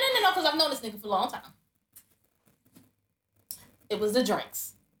day. No, because I've known this nigga for a long time. It was the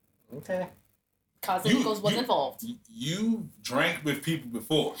drinks. Okay. Casamigos was involved. You drank with people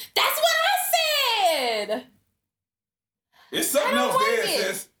before. That's what I said. It's something I don't else like there, it.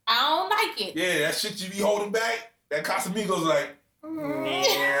 sis. I don't like it. Yeah, that shit you be holding back. That Casamigos like.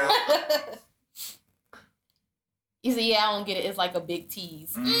 You say, yeah, I don't get it. It's like a big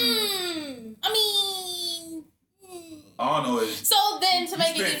tease. I I don't know. So then to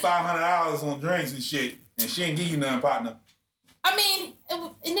make you it spent $500 on drinks and shit, and she ain't give you nothing, partner. and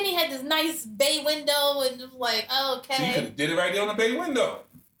then he had this nice bay window, and it was like, okay. So you could have did it right there on the bay window.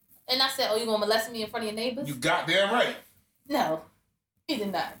 And I said, oh, you gonna molest me in front of your neighbors? You got damn right. No, he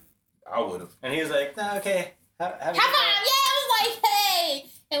did not. I would have. And he was like, "No, okay. Have High five! Yeah, I was like, hey,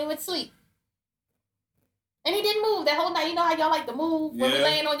 and we went to sleep. And he didn't move that whole night. You know how y'all like to move when we Yeah.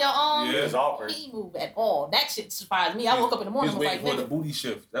 laying on your arm? Yeah. It was awkward. He didn't move at all. That shit surprised me. I woke up in the He morning was and was waiting like, for the nigga, booty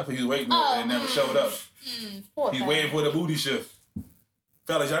shift. That's what he was waiting for, Oh, and never showed up. poor He's thing. waiting for the booty shift.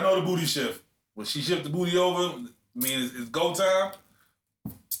 Fellas, y'all know the booty shift. When she shift the booty over, it's go time.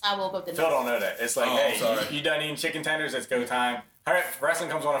 I woke up the Phil don't know that. It's like, Oh, hey, sorry. you done eating chicken tenders? It's go time. All right, wrestling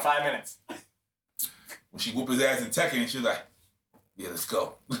comes on in 5 minutes. When she whoop his ass in Tekken, she was like, yeah, let's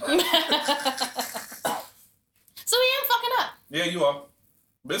go. So he ain't fucking up. Yeah, you are.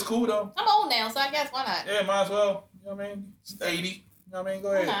 But it's cool, though. I'm old now, so I guess why not? Yeah, might as well. You know what I mean? It's 80. You know what I mean?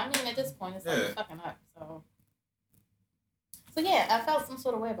 Go ahead. Nah, I mean, at this point, it's like Yeah. fucking up. So yeah, I felt some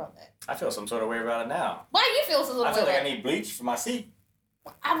sort of way about that. I feel some sort of way about it now. Why do you feel some sort I of feel way like I about it? need bleach for my seat.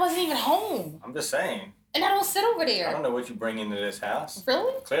 I wasn't even home. I'm just saying. And I don't sit over I don't there. know what you bring into this house.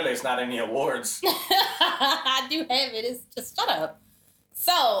 Really? Clearly, it's not any awards. I do have it. It's just shut up.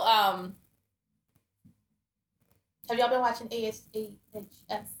 So, have y'all been watching AHS?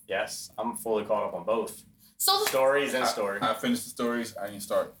 Yes, I'm fully caught up on both. So Stories and story. I finished the stories. I didn't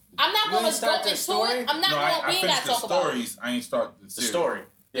start. I'm not You going didn't to start go the into story? it. I'm not No, going. I We ain't got finished to the talk about it. stories. I ain't start the The series. story.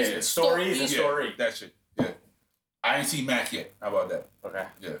 Yeah, It's it's the stories and Yeah, story. that shit. Yeah. I ain't seen Mac yet. How about that? Okay.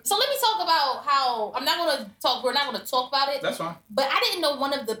 Yeah. So let me talk about how I'm not going to talk. We're not going to talk about it. That's fine. But I didn't know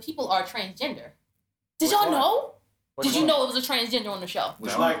one of the people are transgender. Did Which y'all one? know? Which Did you one? know it was a transgender on the show?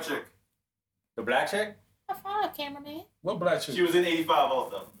 Which No. one? Black chick. The black chick? I found a cameraman. What black chick? She was in 85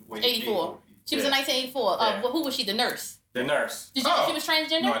 also. Wait, 84. She was in 1984. Yeah. Who was she? The nurse. The nurse. Did you know Oh. she was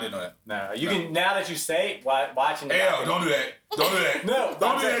transgender? No, I didn't know that. No, you can, now that you say it, watching the Hey, yo, document- don't do that. Don't do that. No,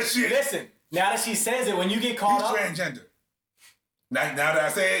 Don't I'm do that saying- shit. Listen, now that she says it, when you get caught He's up, transgender. Now that I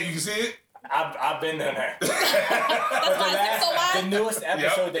say it, you can see it? I've been there. That's why I said so why. The newest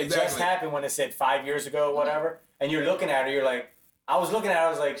episode that just exactly. happened when it said 5 years ago or whatever, and you're looking at her, you're like, I was looking at her, I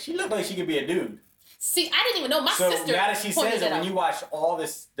was like, she looked like she could be a dude. See, I didn't even know. My So sister. now that she pointed says it, that when out. you watch all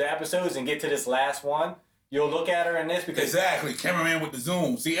the episodes and get to this last one, you'll look at her in this because Exactly. Cameraman with the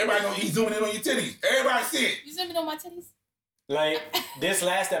zoom. See, everybody know he's zooming in on your titties. Everybody see it. You sent me on my titties? like this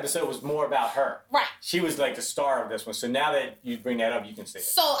last episode was more about her. Right. She was like the star of this one. So now that you bring that up, you can see it.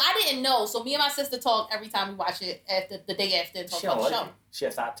 So I didn't know. So me and my sister talk every time we watch it after the day after and talk She about don't the like show. you. She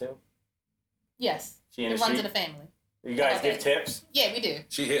has thought too. Yes. She in It the runs sheet. in the family. You guys Okay. give tips. Yeah, we do.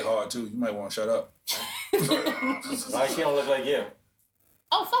 She hit hard, too. You might want to shut up. Why she don't look like you?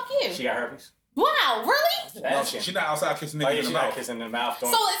 Oh, fuck you. She got herpes. Wow, really? No, Asking. she not outside kissing Oh niggas yeah, in the she's not mouth. kissing in the mouth. So,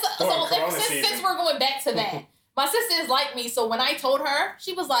 Don't- it's, during so Corona since season. we're going back to that, my sister is like me. So when I told her,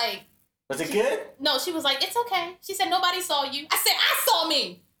 she was like, Was it good? no, she was like, it's okay. She said, nobody saw you. I said, I saw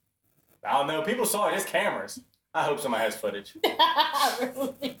me. I don't know. People saw it. There's cameras. I hope somebody has footage.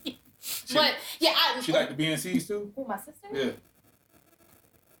 Really? But yeah, She like the BNCs, too? Who, my sister? Yeah.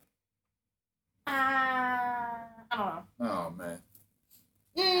 I don't know. Oh, man.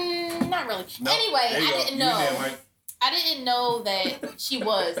 Not really. No. Anyway, There you I go. didn't You know. there, Mike. I didn't know that she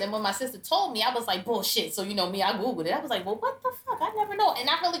was. And when my sister told me, I was like, bullshit. So, you know me, I Googled it. I was like, well, what the fuck? I never know. And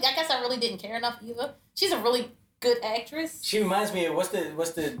I guess I really didn't care enough either. She's a really good actress. She reminds me of what's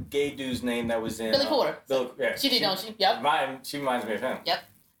the gay dude's name that was in Billy Porter. Yeah, She did, don't she? Yep. She reminds me of him. Yep.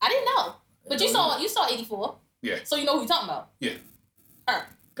 I didn't know. But you saw 84. Yeah. So you know who you're talking about. Yeah. Her.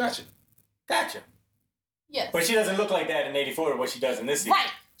 Gotcha. Gotcha. Yes. But she doesn't look like that in '84. What she does in this season. Right.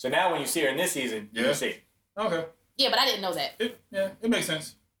 So now when you see her in this season, you Yeah. can see. Okay. Yeah, but I didn't know that. It makes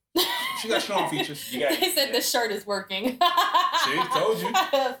sense. She got strong features. You got. They said the shirt is working. See, told you.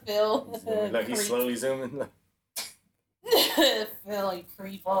 Phil. Look, he's Creep. slowly zooming. Look. Phil, you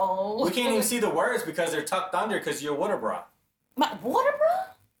creepo. We can't even see the words because they're tucked under because you're water bra. My water, bro?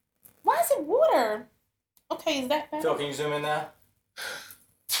 Why is it water? Okay, is that bad? Phil, can you zoom in now?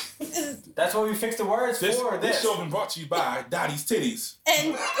 That's what we fixed the words This for. This. show been brought to you by Dottie's Titties.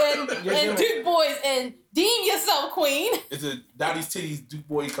 and You're doing- Duke Boys and deem yourself queen. It's a Dottie's Titties Duke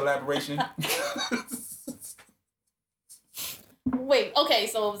Boy collaboration. Wait, okay,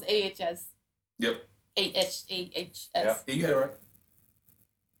 so it was AHS. Yep. AHS. Yep. Yeah, you had it right.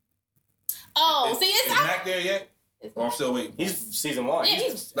 Oh, Is it's Mac there yet? It's- Or I'm still waiting. He's season 1. Yeah,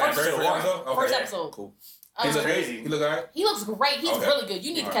 he's like first, first episode. Okay. first episode. Cool. Um, He look crazy. He look alright. He looks great. He's Okay. really good.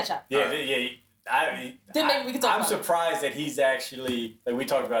 You need to Alright. catch up. Yeah, Alright. yeah. Then maybe we can talk I'm about it. surprised that he's actually, like we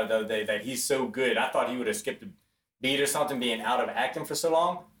talked about it the other day, that he's so good. I thought he would have skipped a beat or something being out of acting for so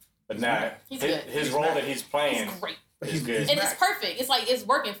long. But He's now, Mac. He's his, good. his He's role Mac. that he's playing He's great. is good. And Mac. it's perfect. It's like it's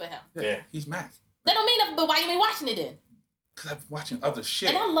working for him. Yeah. He's Mac. That don't mean nothing, but why you been watching it then? Cause I've been watching other shit.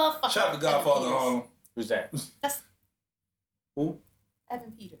 And I love fucking Shout out to Evan Godfather. Peters. Who's that? That's Who?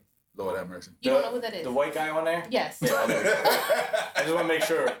 Evan Peters. Lord have mercy. You don't know who that is? The white guy on there? Yes. I just want to make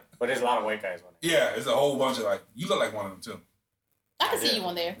sure. But there's a lot of white guys on there. Yeah, it's a whole bunch of like. You look like one of them too. I can see Yeah. you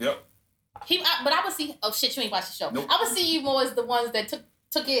on there. Yep. But I would see. Oh shit, you ain't watched the show. Nope. I would see you more as the ones that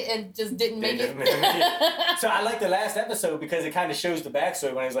took it and just didn't make Didn't it. make it. So I like the last episode because it kind of shows the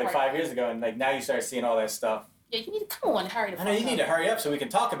backstory when it was like Right. 5 years ago, and like now you start seeing all that stuff. Yeah, you need to come on, hurry the I fuck know you up. need to hurry up so we can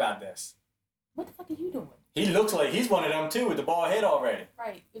talk about this. What the fuck are you doing? He looks like he's one of them too with the bald head already,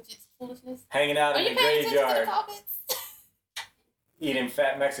 Right, it's just foolishness. hanging out Are in you the paying attention to the graveyard, comments? eating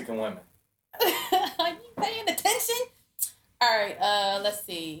fat Mexican women. Are you paying attention? All right, let's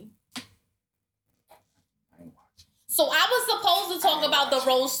see. I ain't watching. So I was supposed to talk about the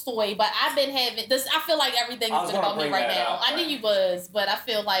Rose toy, but I've been having this. I feel like everything I has was been gonna about me bring right that now. up. I knew you was, but I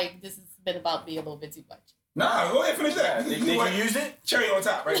feel like this has been about me a little bit too much. Nah, go ahead, finish that. Did you use it? Cherry on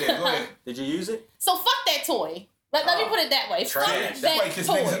top, right there. Go ahead. Did you use it? So fuck that toy. Let me put it that way. Trash. Fuck That's that why he kiss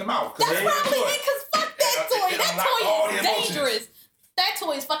toy. niggas in the mouth. That's they probably enjoy it, cause fuck that toy. It That unlock all toy the is emotions. dangerous. That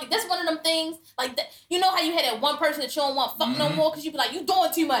toy is fucking. That's one of them things. Like that. You know how you had that one person that you don't want fuck no more because you be like, you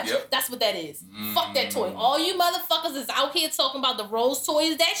doing too much. Yep. That's what that is. Fuck that toy. All you motherfuckers is out here talking about the Rose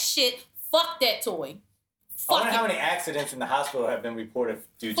toys. That shit. Fuck that toy. I Fuck wonder how it. many accidents in the hospital have been reported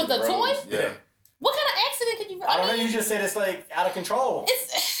due For to the rose. toy? Yeah. What kind of accident could you? I don't know. mean, You just said it's like out of control.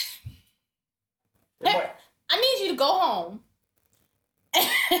 It's. It might- I need you to go home.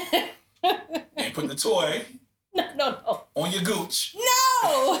 And put the toy No. on your gooch.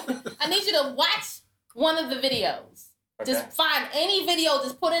 No! I need you to watch one of the videos. Okay. Just find any video,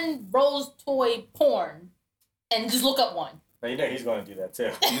 just put in Rose toy porn and just look up one. Now, you know he's going to do that too.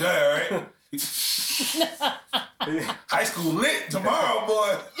 You know that, right? High school lit tomorrow,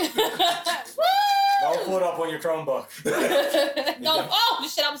 boy. Don't pull it up on your Chromebook. No, oh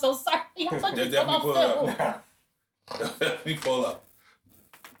shit, I'm so sorry. I thought you Yeah, were definitely pull it film. up. Let me pull up.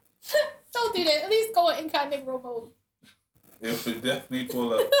 Don't do that. At least go in incognito mode. It would definitely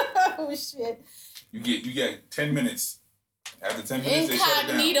pull up. Oh shit. You get 10 minutes. After 10 minutes, they shut it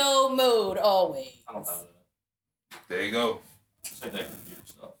down. Incognito mode always. I don't know that. There you go. Said that computer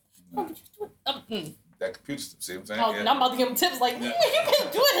stuff. Oh, but you do it. That computer stuff. See what I'm saying? Oh, I'm about to give him tips like, Yeah. you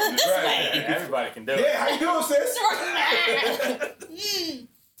can do it this Right. way. Everybody can do it. Yeah, how you doing, sis? Mm.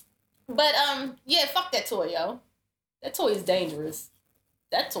 But yeah, fuck that toy, yo. That toy is dangerous.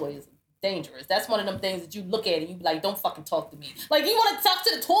 That toy is dangerous. That's one of them things that you look at and you be like, don't fucking talk to me. Like, you want to talk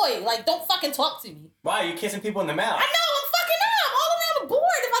to the toy. Like, don't fucking talk to me. Why are you kissing people in the mouth? I know, I'm fucking up. I'm all around the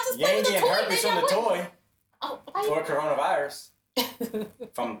board. If I just You play ain't with the getting toy, herpes maybe from I the would. toy Oh, why or coronavirus you-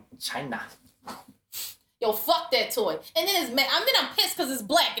 from China. Yo, fuck that toy. And then I'm pissed because it's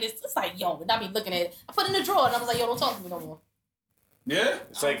black and it's like, yo, and I be looking at it. I put it in the drawer and I was like, yo, don't talk to me no more. Yeah?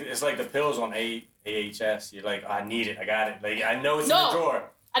 It's like the pills on AHS. You're like, I need it. I got it. Like I know it's in No. the drawer.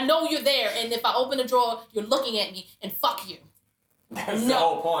 I know you're there, and if I open the drawer, you're looking at me, and fuck you. That's the No.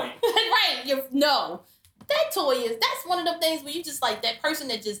 whole point. Right, no. That toy that's one of them things where you just like that person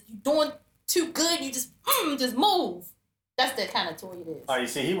that just you doing too good, you just move. That's the kind of toy it is. Oh, you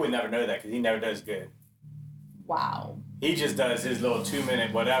see, he would never know that because he never does good. Wow. He just does his little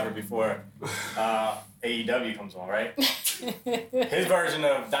 2-minute whatever before AEW comes on, right? His version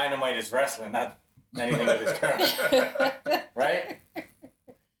of Dynamite is wrestling, not anything with his girl, right?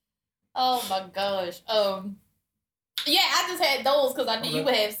 Oh my gosh. Yeah, I just had those because I knew you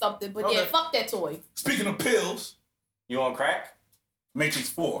would have something, but yeah, Okay. fuck that toy. Speaking of pills, You on crack? Matrix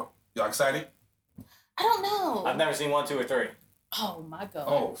 4. Y'all excited? I don't know. I've never seen 1, 2, or 3. Oh my god.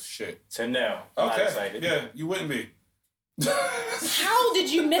 Oh, shit. So no, I'm not Okay. excited. Yeah, you wouldn't be. How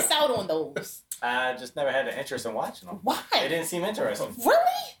did you miss out on those? I just never had an interest in watching them. They Why? didn't seem interesting. Really?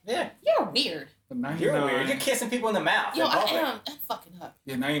 Yeah, You're weird. you're weird. You're kissing people in the mouth. Yo, in I public. am. I'm fucking up.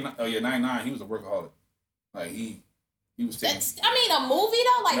 Yeah, 99. Oh, yeah, 99. He was a workaholic. Like, he was taking... That's, I mean, a movie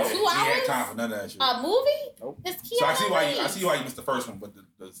though, like Nope, 2 He had time hours. for none of that shit. A movie? Nope. It's So I Keanu see why you Reeves. missed the first one, but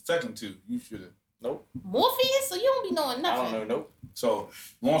the second two, you should have. Nope. Morpheus? So you don't be knowing I nothing. don't know. Nope. So,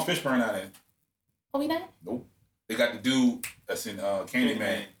 Lawrence Fishburne out there. Oh, we not? Nope. They got the dude that's in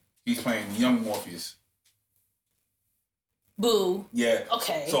Candyman. He's playing young Morpheus. Boo. Yeah.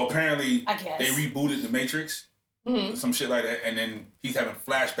 Okay. So apparently, I guess. they rebooted The Matrix, some shit like that, and then he's having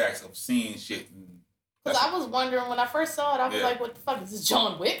flashbacks of seeing shit. Because I was wondering when I first saw it, I was like, "What the fuck is this,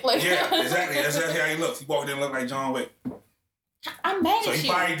 John Wick?" Like, yeah, exactly. That's how he looks. He walked in and looked like John Wick. I'm mad So at he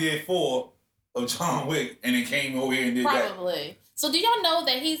you. probably did 4 of John Wick, and then came over here and did that. Probably. So do y'all know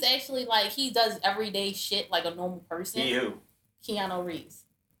that he's actually like he does everyday shit like a normal person? He who? Keanu Reeves.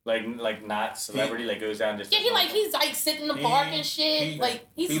 Like not celebrity, like goes down just. Yeah, he's like sitting in the park and shit. He's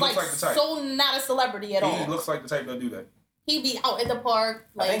he like looks like the type. so not a celebrity at all. He looks like the type that do that. He'd be out in the park.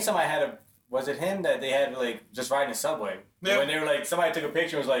 I think somebody had was it him that they had like just riding the subway? Yeah. When they were like, somebody took a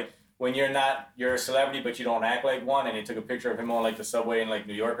picture, it was like, when you're a celebrity but you don't act like one, and they took a picture of him on like the subway in like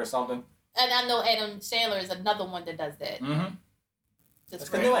New York or something. And I know Adam Sandler is another one that does that. Mm-hmm.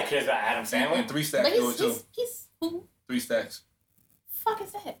 Because nobody cares about Adam Sandler. And 3 Stacks But do it too. he's who? 3 Stacks. Fuck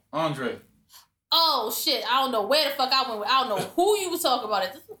is that? Andre. Oh shit! I don't know where the fuck I went with. I don't know who you was talking about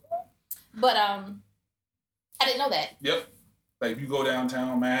it. But I didn't know that. Yep. Like if you go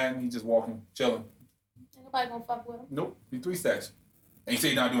downtown Manhattan, he's just walking, chilling. Ain't nobody gonna fuck with him. Nope. He's 3 Stacks. And he said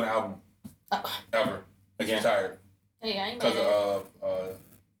he's not doing an album ever. Like he's tired Hey, I ain't mad. because of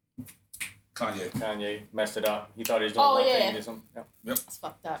Kanye. Kanye messed it up. He thought he was doing Oh, one yeah. thing. Did something. Yep. It's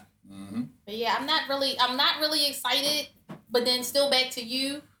fucked up. Mm-hmm. But yeah, I'm not really excited. But then still back to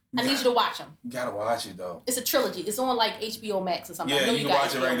you. I need you to watch them. You gotta watch it though. It's a trilogy. It's on like HBO Max or something. I Yeah, know you can got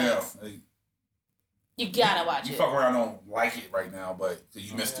watch it HBO right Max. now. Like, You gotta watch you it. fuck around don't like it right now, but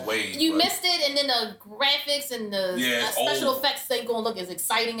you missed the wave. You but missed it, and then the graphics and the Yeah, it's special old. effects ain't gonna look as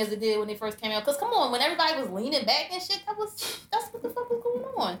exciting as it did when they first came out. Cause come on, when everybody was leaning back and shit, that's what the fuck was going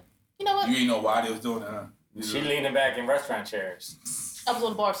on. You know what? You ain't know why they was doing that. Huh? She leaning back in restaurant chairs. I was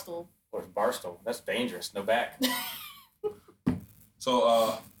on a bar stool. Or Barstool. That's dangerous. No back.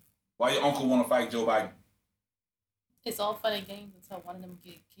 So, why your uncle want to fight Joe Biden? It's all fun and games until one of them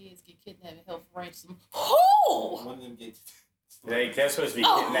kids get kidnapped and held for ransom. Who? One of them get. They're supposed to be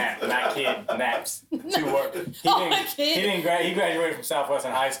Oh. kidnapped, not kidnaps. Two words. He graduated from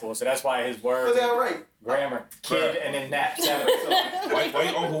Southwestern High School, so that's why his Was words, that right? grammar, kid, and then naps. Why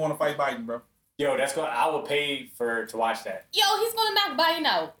your uncle want to fight Biden, bro? Yo, that's going. I will pay to watch that. Yo, he's gonna knock Biden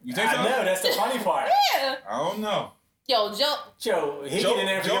out. You think I so? know that's the funny part. Yeah. I don't know. Yo, Joe. Joe, he get in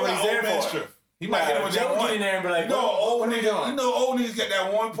there and forget Joe what got he's there old man for. strength. He might hit him with that Joe one. get in there and be like, You know, what old are we niggas. doing? You know, old niggas get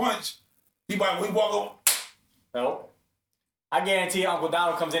that one punch. He walk over. No. I guarantee Uncle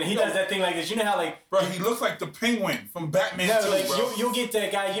Donald comes in. He does that thing like this. You know how like. Bro, he looks like the penguin from Batman No, 2, like bro. you'll get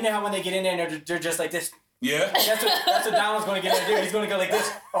that guy. You know how when they get in there and they're just like this. Yeah? That's what Donald's going to get to do. He's going to go like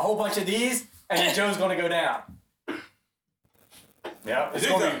this, a whole bunch of these, and then Joe's going to go down. Yep, it's Is it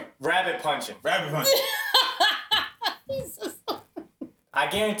going to done? be rabbit punching. Rabbit punch. Jesus. I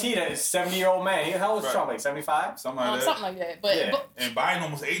guarantee that it's a 70-year-old man. How old is Right. Trump? Like 75? Something like that. Something like that. But, Yeah. but And Biden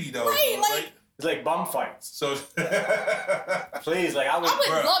almost 80, though. Right, so, like- It's like bum fights. So, Please, like I would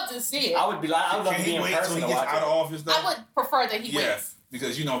Bruh. love to see it. I would love can to be he in wait till person he to gets watch out of it. office, though? I would prefer that he Yeah, wins.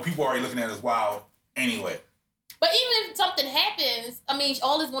 because, people already looking at us wild anyway. But even if something happens, I mean,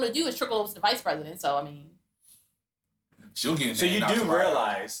 all it's going to do is trickle over to the vice president. So, I mean, She'll get in So there you and knock do somebody out.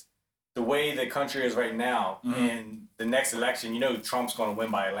 realize the way the country is right now, Mhm. in the next election, Trump's going to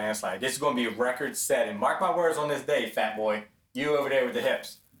win by a landslide. This is going to be a record setting. Mark my words on this day, fat boy. You over there with the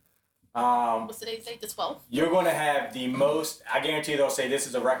hips. what's today's date? The 12th? You're going to have the most, I guarantee they'll say this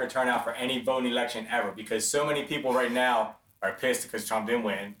is a record turnout for any voting election ever, because so many people right now are pissed because Trump didn't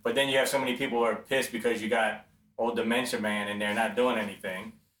win. But then you have so many people who are pissed because you got old dementia man and they're not doing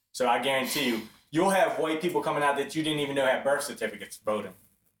anything. So I guarantee you'll have white people coming out that you didn't even know had birth certificates voting.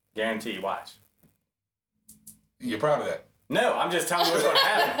 Guarantee, watch. You're proud of that. No, I'm just telling you what's going to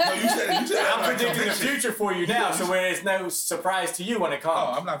happen. No, you said it. You said it. I'm predicting the conviction. future for you now, so where it's no surprise to you when it Oh,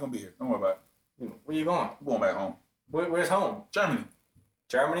 comes. I'm not going to be here. Don't worry about it. Where you going? I'm going back home. Where's home? Germany.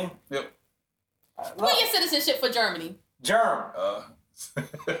 Germany? Yep. What your citizenship for Germany? Germ.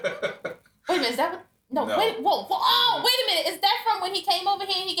 Wait a minute, is that what? No, No. wait, whoa, oh, wait a minute. Is that from when he came over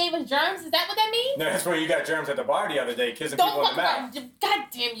here and he gave us germs? Is that what that means? No, that's where you got germs at the bar the other day, kissing Don't people in fuck the mouth. around. God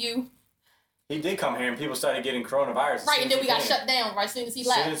damn you. He did come here and people started getting coronavirus. as Right, soon and as then we he got came. shut down right as soon as he As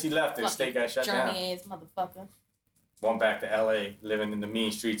left. soon as he left, the Fucking state got shut down. Germany ass motherfucker. Went back to LA, living in the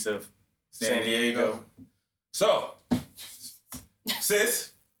mean streets of San Diego. So,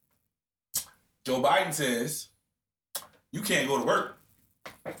 sis, Joe Biden says you can't go to work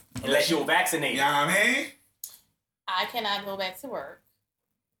Unless you're vaccinated. You know what I mean? I cannot go back to work.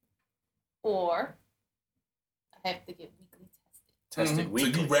 Or I have to get weekly tested. Tested So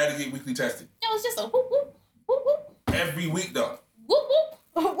weekly. you'd rather get weekly tested? No, it's just a whoop whoop whoop whoop. every week though. Whoop whoop.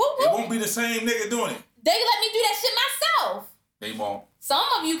 Whoop whoop. It won't be the same nigga doing it. They let me do that shit myself. They won't. Some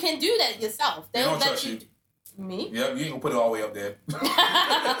of you can do that yourself. They They'll don't let trust you. Me? Yep, you ain't gonna put it all the way up there.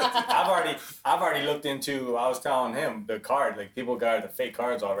 I've already looked into. I was telling him the card. Like people got the fake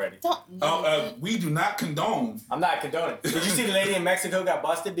cards already. We do not condone. I'm not condoning. Did you see the lady in Mexico got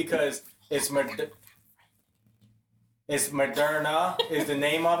busted because it's Moderna is the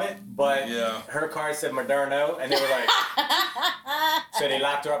name of it, but her card said Moderno, and they were like, so they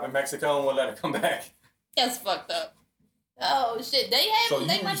locked her up in Mexico and won't let her come back. That's fucked up. Oh shit, they have. So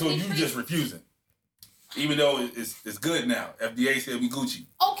they must you be free. just refusing, even though it's good now. FDA said we Gucci.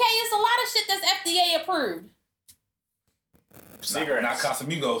 Okay, it's a lot of shit that's FDA approved. Cigarettes, not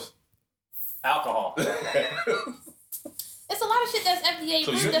Casamigos. alcohol. It's a lot of shit that's FDA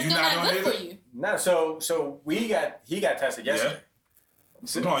approved that's still not good for you. No, so he got tested yesterday.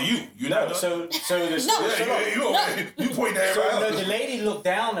 So, no, you're no, not. so the You point that right. the lady looked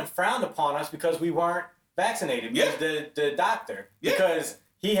down and frowned upon us because we weren't vaccinated. Yeah. The doctor because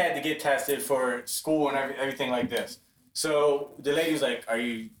he had to get tested for school and everything like this. So the lady was like, "Are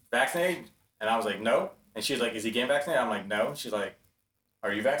you vaccinated?" And I was like, "No." And she's like, "Is he getting vaccinated?" I'm like, "No." She's like,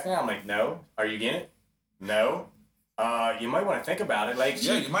 "Are you vaccinated?" I'm like, "No." "Are you getting it?" "No." You might want to think about it. Like,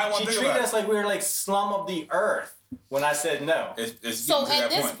 you might want to think about it. She treated us like we were like slum of the earth when I said no. It's so at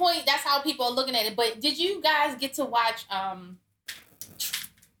this point, that's how people are looking at it. But did you guys get to watch the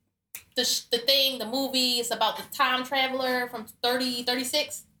movie? It's about the time traveler from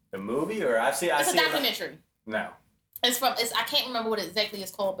 3036. The movie, or it's a documentary. No. I can't remember what exactly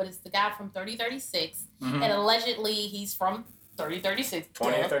it's called, but it's the guy from 3036, and allegedly he's from 3036.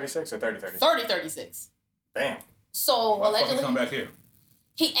 2036 or 3036? 3036. Damn. So why allegedly, come back here?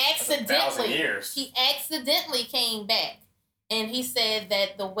 He accidentally came back, and he said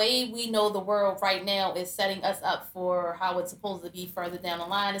that the way we know the world right now is setting us up for how it's supposed to be further down the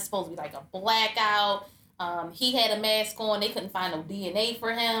line. It's supposed to be like a blackout. He had a mask on. They couldn't find no DNA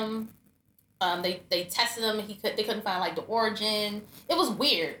for him. They tested him. They couldn't find like the origin. It was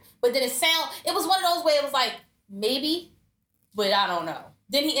weird, but then it was one of those where it was like maybe, but I don't know.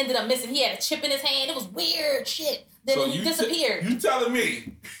 Then he ended up missing. He had a chip in his hand. It was weird shit. Then he disappeared. You telling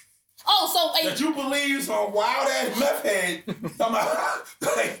me? That you believe some wild ass meth head?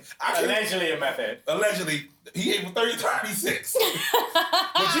 Allegedly a meth head. Allegedly, he ate for 3036.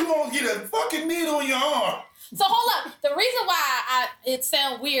 But you won't get a fucking needle in your arm. So hold up. The reason why it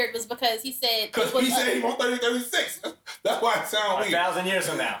sound weird was because he said... Because he said he want 3036. That's why it sound weird. 1,000 years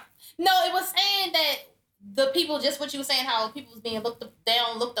from now. No, it was saying that the people, just what you were saying, how people was being looked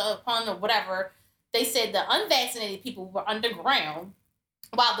down, looked upon, or whatever. They said the unvaccinated people were underground,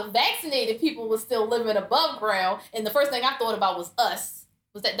 while the vaccinated people were still living above ground. And the first thing I thought about was us.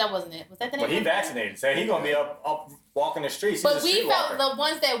 That wasn't it? Was that the name? Well, he vaccinated, so he gonna be up walking the streets. But we felt the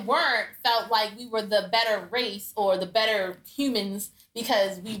ones that weren't felt like we were the better race or the better humans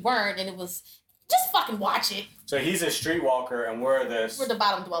because we weren't, and it was just fucking watch it. So he's a streetwalker, and we're the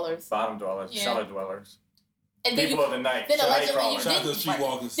bottom dwellers. Bottom dwellers, cellar dwellers. And people of the night. Then allegedly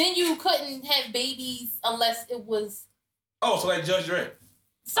then you couldn't have babies unless it was. Oh, so like Judge Dredd.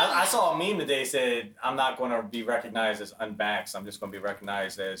 I saw a meme today said, "I'm not going to be recognized as unvaxxed. I'm just going to be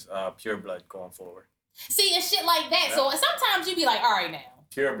recognized as pure blood going forward." See, and shit like that. Yeah. So sometimes you be like, "All right, now."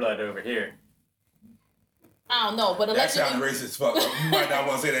 Pure blood over here. I don't know, but that sounded racist. Fuck. You might not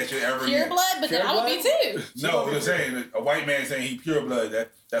want to say that shit ever. Pure blood, but then I would be too. No, you're saying a white man saying he pure blood.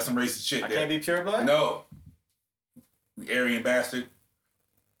 That's some racist shit. I can't be pure blood. No. You Aryan bastard.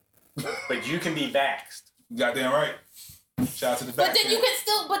 But you can be vaxxed. Goddamn right. Shout out to the vax. But then you can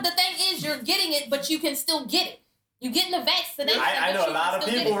still. But the thing is, you're getting it, but you can still get it. You getting the vaccination. I know a lot of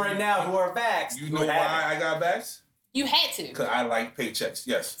people right now who are vaxxed. You know why I got vaxxed? You had to. Because I like paychecks.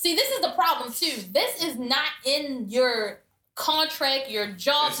 Yes. See, this is the problem too. This is not in your contract, your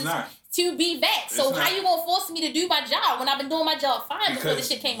job to be vaxxed. So how you gonna force me to do my job when I've been doing my job fine before this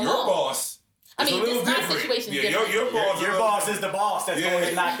shit came along? Your boss. I mean, this my situation is different. Your boss is the boss that's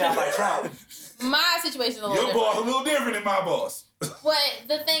always knocked out by Trump. My situation is a little different. Your boss a little different than my boss. But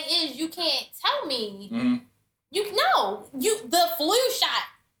the thing is, you can't tell me. The flu shot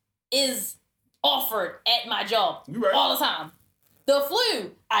is offered at my job all the time. The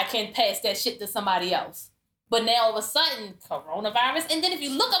flu, I can pass that shit to somebody else. But now all of a sudden, coronavirus. And then if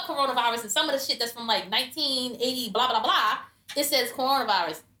you look up coronavirus and some of the shit that's from like 1980, blah, blah, blah, it says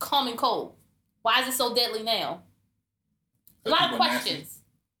coronavirus, common cold. Why is it so deadly now? A lot of questions.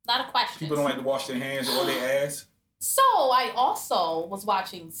 People don't like to wash their hands or their ass. So I also was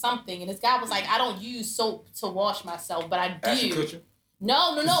watching something, and this guy was like, I don't use soap to wash myself, but I do. Ashton Kutcher?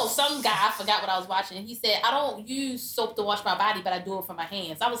 No. Some guy, I forgot what I was watching, and he said, I don't use soap to wash my body, but I do it for my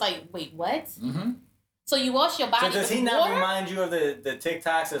hands. I was like, wait, what? Mm-hmm. So you wash your body So does with he not water? remind you of the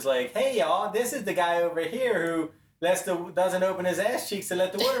TikToks that's like, hey y'all, this is the guy over here who doesn't open his ass cheeks to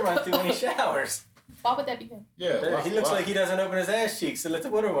let the water run through when he showers. Why would that be him? Yeah. He looks like he doesn't open his ass cheeks to let the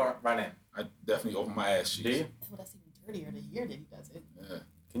water run in. I definitely open my ass cheeks. Do you? Well, that's even dirtier the year that he does it. Yeah.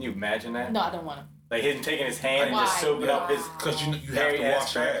 Can you imagine that? No, I don't want to. Like him taking his hand and just Why? soaking up his. Because you have to Hairy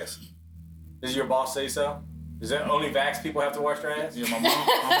wash your ass ass. Does your boss say so? Does that only vax people have to wash their ass? Yeah, my mom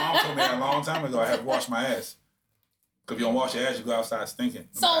told me that a long time ago I had to wash my ass. Because if you don't wash your ass, you go outside stinking.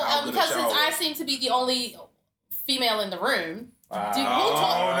 No So, matter how good a because shower since I is. seem to be the only female in the room, Wow. do who Oh,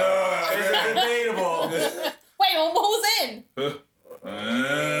 told? no. It's debatable. Wait, well, who's in?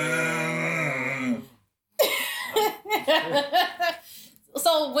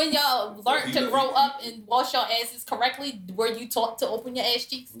 So when y'all learned to grow up and wash your asses correctly, were you taught to open your ass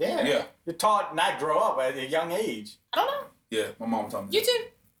cheeks? Yeah. Yeah. You're taught not grow up at a young age. I don't know. Yeah, my mom told me. You too.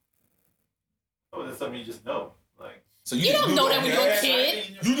 Oh, that's something you just know. Like, So You just don't knew know to that open when your you're a ass?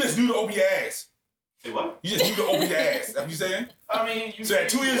 kid. You just knew to open your ass. say what? You just knew to open your ass. That's what you saying? I mean, you. So at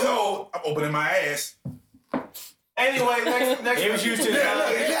 2 years old, I'm opening my ass. Anyway, next. He was used to Yeah,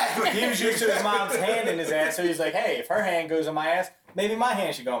 exactly. he was used to his mom's hand in his ass, so he's like, hey, if her hand goes in my ass, maybe my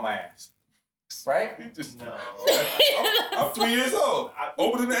hand should go in my ass. Right? You just- No. I'm 3 years old.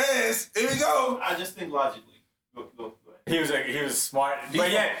 Opening the ass. Here we go. I just think logically. Go ahead. He was smart.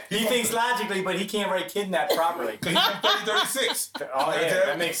 But yeah, he thinks logically, but he can't write kidnap properly. Because he's from 30, 36. Oh yeah,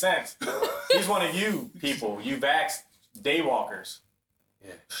 that makes sense. He's one of you people, you vax daywalkers,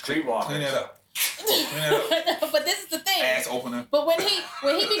 Yeah. streetwalkers. Clean that up. Clean that up. But this is the thing. Ass opener. But when he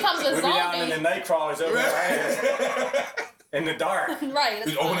becomes a We be down in the zombie, night crawlers over our ass in the dark. right? You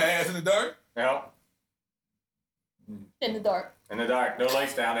It's open the fine. ass in the dark? Yep, In the dark. in the dark. No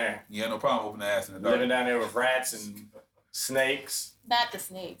lights down there. You had no problem opening the ass in the dark. Living down there with rats and snakes. Not the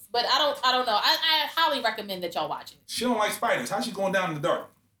snakes, but I don't know. I highly recommend that y'all watch it. She don't like spiders. How's she going down in the dark?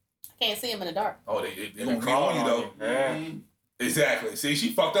 Can't see them in the dark. Oh, they They're gonna get crawling on you though. Yeah. Exactly. See,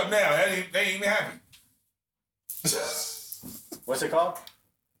 she fucked up now. They ain't even happy. What's it called?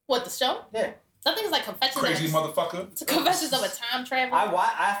 What, the show? Yeah. I think it's like Confessions Crazy of motherfucker. Confessions of a Time Traveler.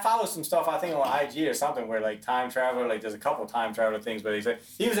 I follow some stuff I think on IG or something where like time traveler, like there's a couple time traveler things, but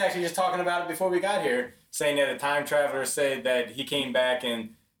he was actually just talking about it before we got here, saying that a time traveler said that he came back and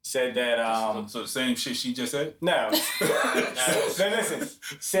said that So the same shit she just said? no, listen,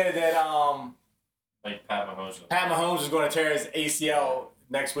 said that Like Pat Mahomes. Pat Mahomes was going to tear his ACL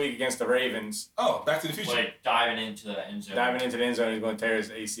next week against the Ravens, Oh, Back to the Future. Like diving into the end zone. diving into the end zone, he's going to tear his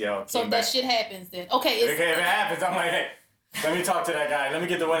ACL. so Came if that back. shit happens, then okay, it's Okay, if it happens, I'm like, hey, let me talk to that guy. Let me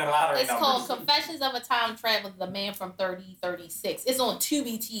get the winning lottery it's numbers. called Confessions of a Time Traveler, The Man from 3036. It's on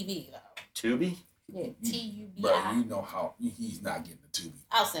Tubi TV though. Tubi? Yeah, Tubi. Bro, you know how he's not getting the Tubi.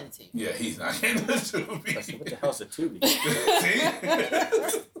 I'll send it to you. Yeah, he's not getting the Tubi. What the hell's a Tubi?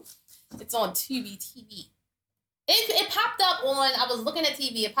 See? It's on Tubi TV. It popped up on. I was looking at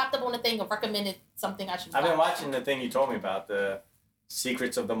TV. It popped up on the thing of recommended something I should. I've been watch. watching the thing you told me about, the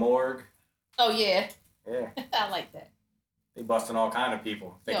Secrets of the Morgue. Oh yeah, Yeah, I like that. they busting all kind of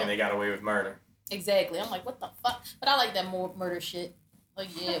people thinking Yo. they got away with murder. Exactly. I'm like, what the fuck? But I like that more murder shit. Oh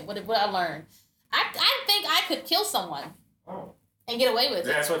yeah, what I learned. I think I could kill someone Oh. and get away with it.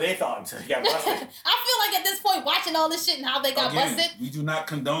 That's what they thought until they got I busted. feel like at this point, watching all this shit and how they got Again, busted, we do not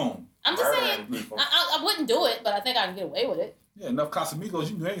condone. I'm just saying, Murdering people. I wouldn't do it, but I think I can get away with it. Yeah, enough Casamigos, you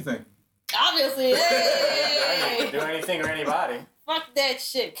can do anything. Obviously, I hey, didn't do anything or anybody. fuck that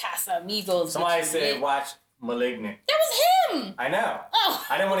shit, Casamigos. Somebody bitch, said bitch. watch Malignant. That was him. I know. Oh,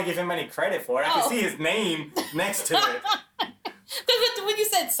 I didn't want to give him any credit for it. I could Oh. see his name next to it. because when you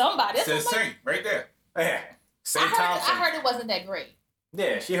said somebody, It that's says like, Saint right there. Yeah. I St. heard, Thompson. I heard it wasn't that great.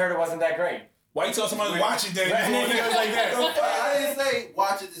 Yeah, she heard it wasn't that great. Why you tell somebody to watch it then? And then he goes like this. I didn't say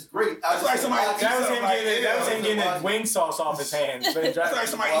watch it is great. I That's like just somebody- said watch That it. was him Like, getting, that was him getting his wing sauce off his hands. But he It's tried- like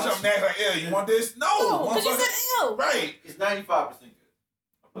somebody eat something nasty like, yeah, you want this? No. Oh, because you motherfucker. said ew. Right. It's 95%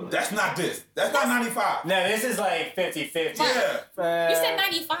 good. That's not this. That's not 95. No, this is like 50-50. Yeah. You said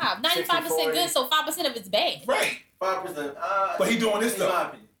 95. 95% 60-40. good, so 5% of it's bad. Right. 5%. But he doing this in though. my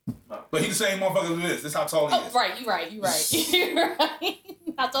opinion. But he the same motherfucker as this. This how tall he Oh, is. right, you right. You're right.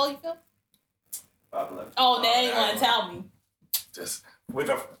 How tall you feel? 5'11". Oh, now you now want you to tell me. Just With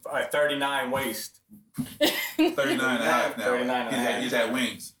a 39 waist. 39 and a half now. 39 and a half. He's at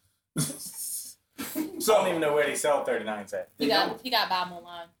wings. I don't So, even know where they sell 39s at. He got buy them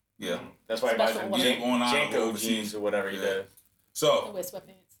online. yeah. That's why he buys Special them order. He ain't going on Janko overseas. jeans or whatever he Yeah. does. He So, wear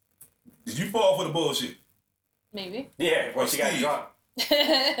sweatpants. did you fall for the bullshit? Maybe. Yeah, Or when she got Steve. drunk.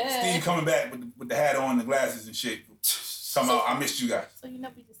 Steve coming back with the hat on, the glasses and shit. Somehow I missed you guys. So you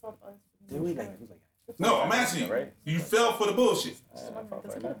never just thought about it. No, I'm asking you. Right? You fell for the bullshit. Because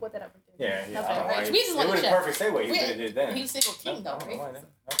we could have put that up right Yeah, there. yeah. Okay, I don't know right. why We just it want was to a check. perfect segue. He Yeah, did then. He was single king though, I don't know right?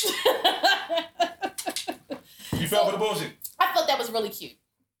 why not. You fell for the bullshit. I thought that was really cute.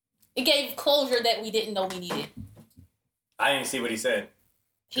 It gave closure that we didn't know we needed. I didn't see what he said.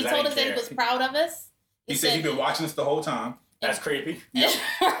 He 'Cause I told didn't us that he care. was proud of us. He said he'd been watching us the whole time. That's creepy.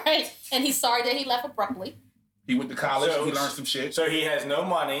 Right. And he's sorry that he left abruptly. He went to college. So- He learned some shit. So he has no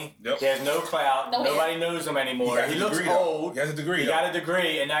money. Yep. He has no clout. No, Nobody knows him anymore. got He a looks degree, though. old. He has a degree. He though. got a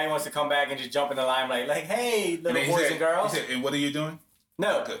degree, and now he wants to come back and just jump in the limelight. Like, hey, And little then he boys said- and girls. He said, and what are you doing?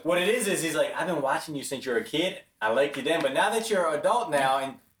 No, Good. what it is he's like, I've been watching you since you were a kid. I liked you then, but now that you're an adult now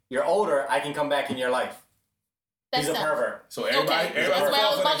and you're older, I can come back in your life. That's He's a not- pervert. So everybody, Okay, everybody that's where I fell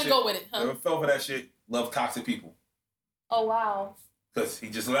was for about that to shit. go with it, huh? Whoever fell for that shit love toxic people. Oh wow. Because he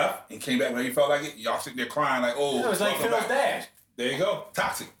just left and came back when he felt like it. Y'all sitting there crying like, oh, It was like welcome Phil's back. dad. There you go.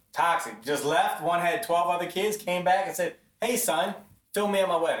 Toxic. Toxic. Just left. One had 12 other kids, came back and said, hey, son, film me at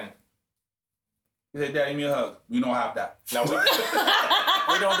my wedding. He said, Daddy, give me a hug. We don't have that. No, we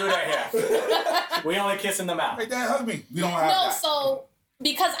don't do that here. We only kiss in the mouth. Hey, Dad, hug me. We don't have No, that. so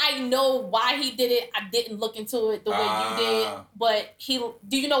because I know why he did it, I didn't look into it the way you did. But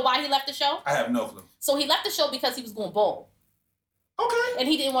do you know why he left the show? I have no clue. So he left the show because he was going bald, Okay. and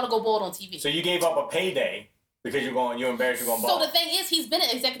he didn't want to go bald on TV. So you gave up a payday because you're embarrassed you're going So bald. the thing is, he's been an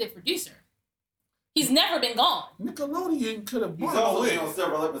executive producer. He's never been gone. Nickelodeon could have He's won also away. been on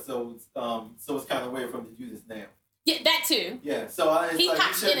several episodes, so it's kind of weird for him to do this now. Yeah, that too. Yeah, so it's He like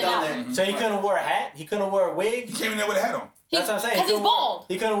pops he should in have and done out. that. So he couldn't wear a hat? He couldn't wear a wig? He came in there with a hat on. That's what I'm saying. Because he's couldn't bald.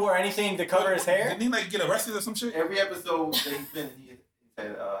 He couldn't wear anything to cover his hair? Didn't he like get arrested or some shit? Every episode that he's been in, he's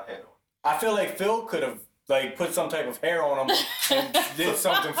had a hat on. I feel like Phil could have like put some type of hair on him and did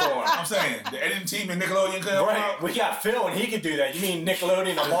something for him. I'm saying the editing team in Nickelodeon could help him Right, out. we got Phil and he could do that. You mean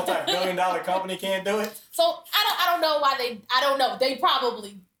Nickelodeon, a multi-billion-dollar company, can't do it? So I don't know why I don't know. They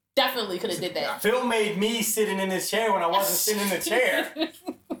probably definitely could have did that. Phil made me sitting in this chair when I wasn't sitting in the chair.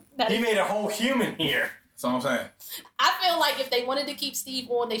 That He is- made a whole human here. That's all I'm saying. I feel like if they wanted to keep Steve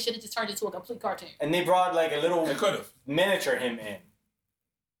on, they should have just turned it to a complete cartoon. And they brought like a little They could have. miniature him in.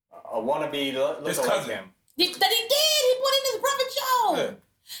 A wannabe look His like cousin. him. That he did. He put in his brother show. Yeah.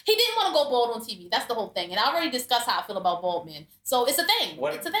 He didn't want to go bald on TV. That's the whole thing. And I already discussed how I feel about bald men. So it's a thing.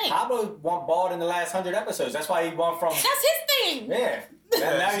 It's a thing. Pablo went bald in the last 100 episodes. That's why he went from... That's his thing. Yeah.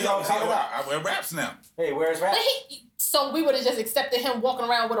 And now he's all covered up. I wear wraps now. Hey, where's Rap? But so we would have just accepted him walking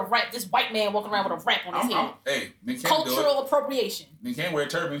around with a wrap. This white man walking around with a wrap on his head. Hey, Nick can't do it. Cultural appropriation. Nick can't wear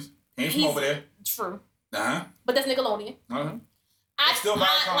turbans. He ain't from He's- over there. True. Uh-huh. But that's Nickelodeon. Uh-huh. I, Still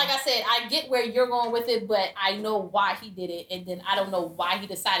Viacom. like I said, I get where you're going with it, but I know why he did it, and then I don't know why he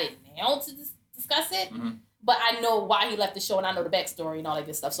decided now to discuss it. Mhm. But I know why he left the show, and I know the backstory and all that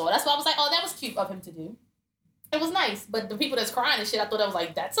good stuff. So that's why I was like, oh, that was cute of him to do. It was nice, but the people that's crying and shit, I thought that was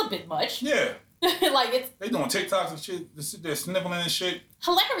like, that's a bit much. Yeah. Like, it's They doing TikToks and shit. They sit there sniffling and shit.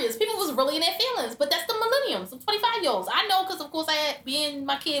 hilarious. People was really in their feelings, but that's the millennials, the 25-year-olds. I know because, of course,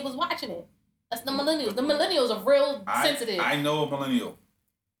 my kid was watching it. That's the millennials. The millennials are real sensitive. I know a millennial.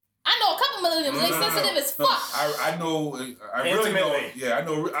 I know a couple millennials. They sensitive as fuck. I know. I really know. Intimately. Yeah, I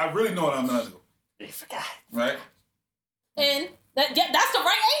know. I really know a millennial. You forgot. Right? And that's the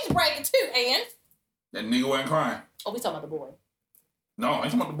right age bracket too, and That nigga wasn't crying. we talking about the boy. No, I ain't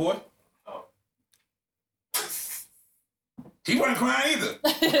talking about the boy. Oh. He wasn't crying either.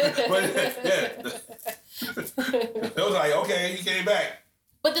 But yeah, it was like, okay, he came back.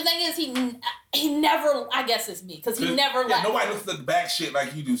 But the thing is, he never. I guess it's me because he never. Yeah, like, nobody looks at the back shit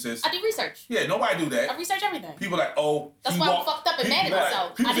like you do, sis. I do research. Yeah, nobody do I that. research everything. People like, oh, That's he why I'm walk- fucked up and people mad at like-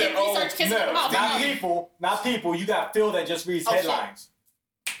 myself. people I did say, oh, research kissing No, him out. not people. You got Phil that just reads Oh, shit. headlines.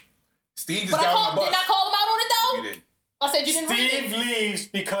 Steve just But got on the didn't I bus. call him out on it though? You did. I said you didn't read Steve it. leaves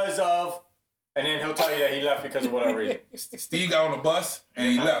because of, and then he'll tell you that he left because of whatever reason. Steve got on the bus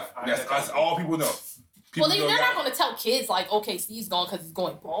and he left. That's all people know. People Well, know they're not y'all- going to tell kids like, okay, Steve's gone because he's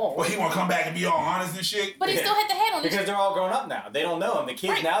going bald. Well, he want to come back and be all honest and shit. But he Yeah. still had the head on his. Because they're all grown up now. They don't know him. The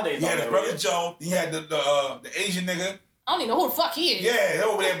kids Right. nowadays He don't had know his who he brother is. Joe. He had the Asian nigga. I don't even know who the fuck he is. Yeah, they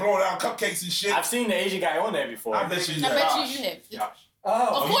over there blowing out cupcakes and shit. I've seen the Asian guy on there before. I bet you. I bet Josh. you have. Josh.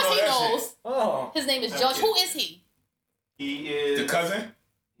 Oh. Of you course know he that shit. knows. Oh. His name is That's Josh. it. Who is he? He is The cousin?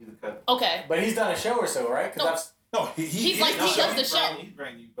 He's a cousin. Okay. But he's done a show or so, right? 'Cause No. I've- No, He's like- he does the show. He's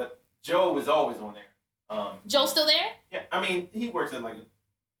brand new, but Joe is always on there. Joe still there? Yeah, I mean, he works at like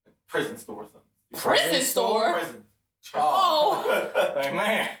a prison store or something. Prison store? Prison. Oh. Like,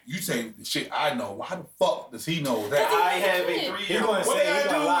 man. You say the shit I know. Why the fuck does he know that? I have a He's 3-year-old. gonna What say did he's I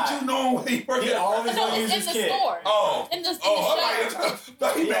gonna do? lie. What you know when he working? He always No, gonna use it's in his the kid. store. Oh. In the Oh,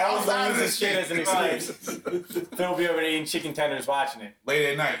 show. he He been always outside gonna of use his this kid shit. as an Right. excuse. Phil be over there eating chicken tenders watching it.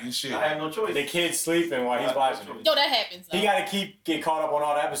 Late at night and shit. I have no choice. The kid's sleeping while he's watching it. Yo, that happens. He gotta get caught up on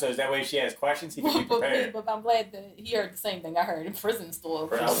all the episodes. That way, if she has questions, he can be prepared. But I'm glad that he heard the same thing I heard in prison store.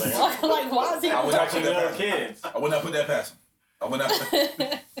 Prison Like, why is he? I would not Touching put that little past. kids. I would not put that past him. I would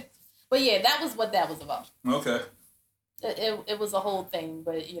not. But yeah, that was what that was about. Okay. It was a whole thing,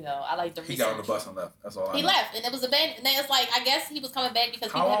 but you know, I like the He research. got on the bus and left. That's all I He know. left, and it was abandoned. And then it's like, I guess he was coming back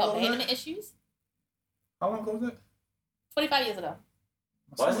because How people long have ago was abandonment issues. How long ago was that? 25 years ago.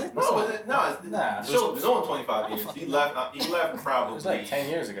 Was it? No, it's Nah, the show's been on 25 years. He left probably. It was like 10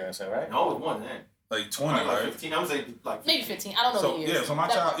 years ago or so, right? No, it was more than that. Like 20, Like right? 15. I'm saying like Maybe 15. I don't know So the years. yeah, so my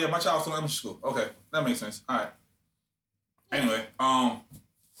child's still in elementary school. Okay, that makes sense. All right. Anyway,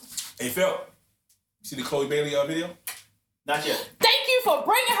 hey Phil, you see the Chloe Bailey video? Not yet. Thank you for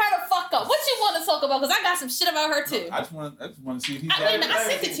bringing her the fuck up. What you want to talk about? Because I got some shit about her too. I just want to see if he's. Wait a minute, I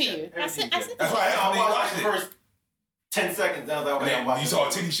sent it to you. I sent it That's to why you. I I watched watched the it. first 10 seconds. Then I was like, And okay, then I'm when watching. you saw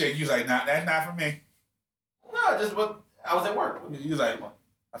a titty shake, you was like, nah, that's not for me. No, just what I was at work. You was like,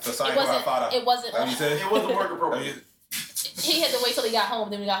 I feel sorry It for her wasn't. father. It wasn't. Like you said? It wasn't work appropriate. He had to wait till he got home.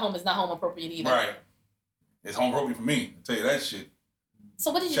 Then when he got home, it's not home appropriate either. Right. It's home appropriate for me. I'll tell you that shit.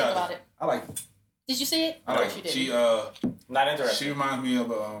 So what did you Shout think out. about it? I like it. Did you see it? I Of like course it. you did. Not She interested. reminds me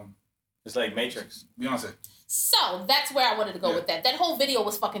of It's like Matrix. Beyonce. So that's where I wanted to go Yeah. with that. That whole video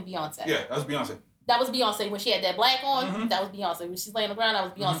was fucking Beyonce. Yeah, that was Beyonce. That was Beyonce when she had that black on. Mhm. That was Beyonce when she's laying on the ground. That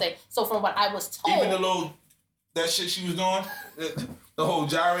was Beyonce. So from what I was told, Even the little that shit she was doing, the whole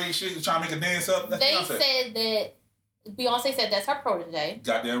gyrate shit, trying to make a dance up. That's they Beyonce. said that Beyonce said that's her protege.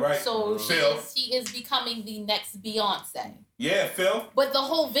 Got that right. So Phil. she is becoming the next Beyonce. Yeah, Phil. But the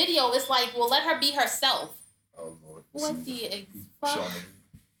whole video is like, well, let her be herself. Oh Lord. What the He's fuck? showing it.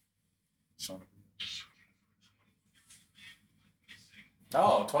 Showing it.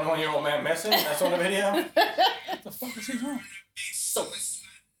 Oh, 21-year-old man missing? That's on the video? What the fuck is he doing? So Is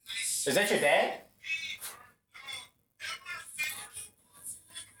that your dad?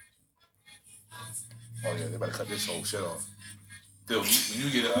 Oh yeah, they better cut this whole shit off. Dude, when you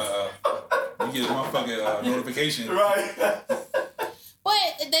get a motherfucking notification. Right.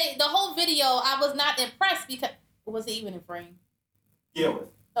 but the whole video, I was not impressed because was it even in frame? Yeah. It was.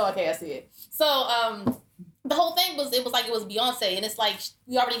 Oh, okay, I see it. So, the whole thing was it was Beyonce, and it's like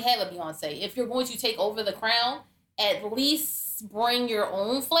we already have a Beyonce. If you're going to take over the crown, at least bring your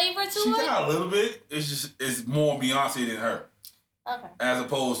own flavor to She it. got a little bit. It's more Beyonce than her, Okay. as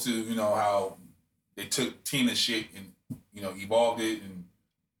opposed to how they took Tina's shit and evolved it, and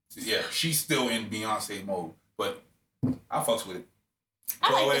yeah, she's still in Beyonce mode. But I fucks with it. I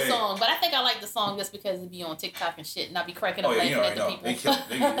like the Chloe. song, but I think I like the song just because it be on TikTok and shit, and I be cracking up Oh yeah, you laughing already at know. the people.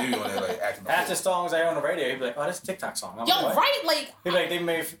 They be on there like acting. Half the the songs I hear on the radio, he'd be like, oh, that's a TikTok song. I'm Yo, like, what? right? Like, He'd be like, they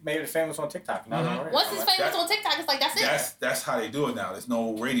made it famous on TikTok. Not on the radio. once I'm it's like, famous that- on TikTok, it's like that's it. That's how they do it now. There's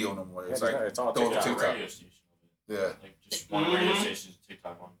no radio no more. It's Yeah, like it's all throw it TikTok. to Got a TikTok. radio station. Yeah. Like just one radio station,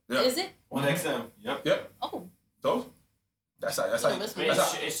 TikTok one. Yeah. Is it? On XM. Yep. Yep. Oh. Those. That's how. That's how. Yeah, listen. I mean,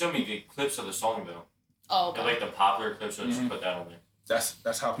 That's how. it's so many good clips of the song though. Oh, And, okay. like the popular clips, so just Mhm. put that on there.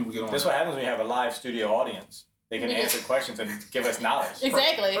 That's how people get on. That's what happens when you have a live studio audience. They can Yeah. answer questions and give us knowledge.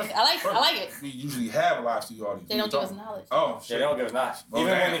 Exactly. I like it. We usually have a live studio audience. They don't give us knowledge. Oh Yeah, shit. they don't give us knowledge. Well,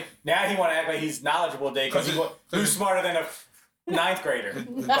 Even damn. when now he want to act like he's knowledgeable today because who's smarter than a ninth grader? His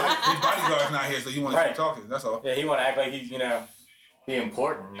bodyguard's not here, so you want to Right. keep talking. That's all. Yeah, he want to act like he's be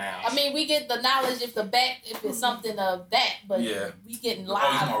important now. I mean, we get the knowledge if it's something of that, but Yeah. we getting Oh, you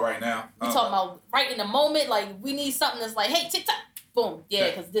talking live. about right now? We talking about right in the moment. Like we need something that's like, hey, TikTok, boom, yeah,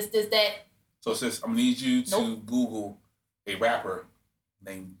 Okay. because this, that. So sis, I'm gonna need you to Nope. Google a rapper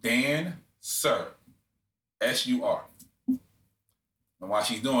named Dan Sur, S-U-R. And while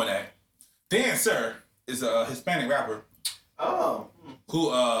she's doing that, Dan Sur is a Hispanic rapper Oh.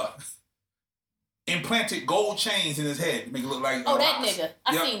 who implanted gold chains in his head to make it look like Oh, that rocks. nigga.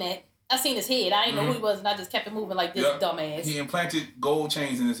 I Yep. seen that. I seen his head. I didn't know who he was, and I just kept it moving like this Yep. dumbass. He implanted gold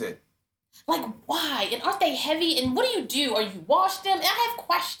chains in his head. Like, why? And aren't they heavy? And what do? Or you wash them? And I have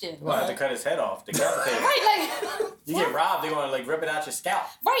questions. You're gonna have to cut his head off. Decapitate him. Right, like, You get robbed, they're gonna rip it out your scalp.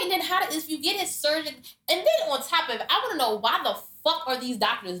 right, and then if you get it surgery, and then on top of it, I want to know why the fuck are these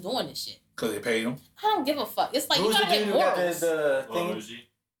doctors doing this shit? Because they paid him. I don't give a fuck. It's like Who's you the gotta dude have who got morals. the Lil thing? Uzi.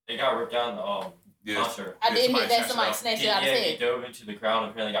 They got ripped out in the Yes. concert. I did somebody hear that snatched it somebody out. snatched He, it out of yeah, his he head. dove into the crowd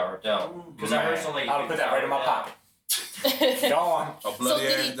and apparently got ripped out. Because I heard something like I'll put that right in my pocket. Gone. A So bloody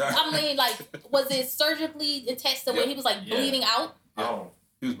did ass he? guy. I mean, like, was it surgically attached to where Yeah. he was like Yeah. bleeding out? Oh,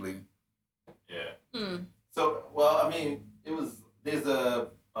 He was bleeding. yeah. Hmm. So, well, I mean, there's a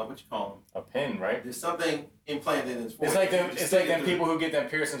what you call them? A pin, right? There's something implanted in his It's like them. It's like them people who get them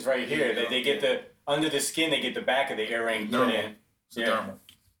piercings right here. They get the under the skin. They get the back of the earring put Dermal. in. It's a Yeah. dermal.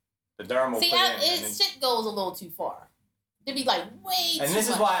 The dermal See, put in. And, then- shit goes a little too far. It'd be like way too and this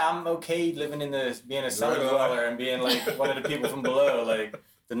is much. why I'm okay living in being a cellar Regular. dweller and being like one of the people from below, like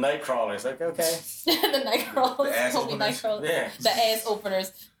the night crawlers. Like, okay, the night crawlers, The ass homie night openers. crawlers, yeah, the ass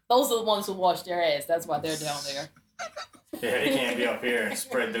openers. Those are the ones who wash their ass. That's why they're down there. yeah, they can't be up here and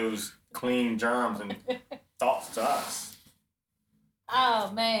spread those clean germs and thoughts to us.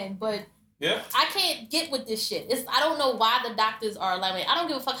 Oh man, but Yeah. I can't get with this shit. I don't know why the doctors are allowing. I don't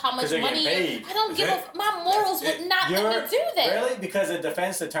give a fuck how much 'Cause they're money. getting paid. I don't give a. My morals would not let You're- me do that. Really? Because a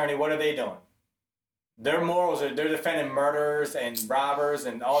defense attorney, what are they doing? Their morals are they're defending murderers and robbers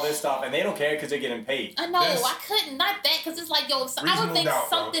and all this stuff, and they don't care because they're getting paid. I know. There's- I couldn't. Not that because it's like yo. So I Reasonable would think doubt,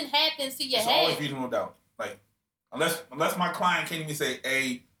 bro. something happens to your It's always head. reasonable doubt. Like, unless my client came to me and say,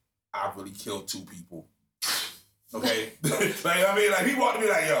 "Hey, I really killed 2 people." Okay, like I mean, like he walked to me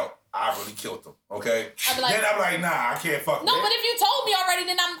like, "Yo, I really killed them." Okay, I'd be like, then I'm like, "Nah, I can't fuck." no, with but if you told me already,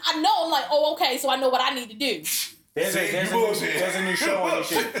 then I know. I'm like, oh, okay, so I know what I need to do. There's a new show on.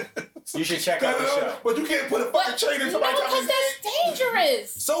 You should check out the show. But you can't put a fucking chain in No, somebody's because that's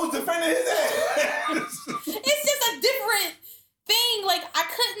dangerous. So is defending his ass. It's just a different thing. Like I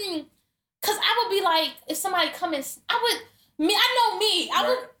couldn't, cause I would be like, if somebody come and I know me. I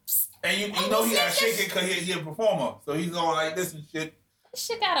would. And you know he got shaking because he a performer. So he's going like this and shit. This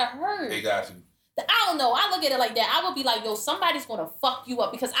shit gotta hurt. They got you. I don't know. I look at it like that. I would be like, yo, somebody's gonna fuck you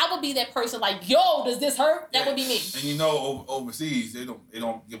up because I would be that person. Like, yo, does this hurt? That would be me. And you know, overseas they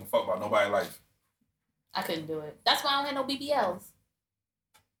don't give a fuck about nobody's life. I couldn't do it. That's why I don't have no BBLs.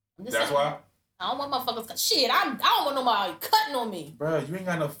 I'm just That's saying. why, I don't want motherfuckers. Shit, I don't want nobody cutting on me. bro. You ain't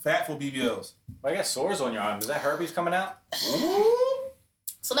got enough fat for BBLs. I got sores on your arm. Is that herpes coming out?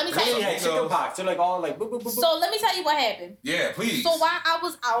 So let me tell Yeah, you. yeah, chicken pox. They're like all like boop, boop, boop, boop. So let me tell you what happened. Yeah, please. So while I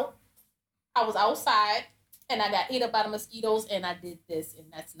was out, I was outside and I got ate up by the mosquitoes and I did this and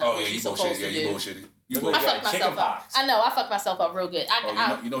that's not Oh what yeah, you're you supposed bullshit. to Yeah, do. you bullshitted. You I I bullshit. fucked chicken myself up. pox. I know, I fucked myself up real good.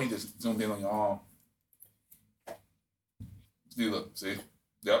 Oh, you know he just zoomed in on your arm. See, look, see.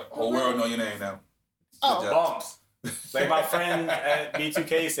 Yep, whole world know your name now. Oh. Good job. Bumps. Like my friend at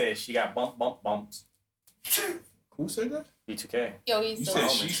B2K says, she got bumps. Who said that? B2K. Yo, he's You so said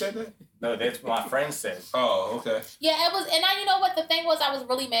homie. she said that? No, that's what my friend said. Oh, okay. Yeah, it was, and I, you know what the thing was, I was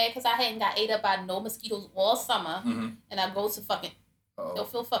really mad because I hadn't got ate up by no mosquitoes all summer, Mm-hmm. and I go to fucking, yo, Oh,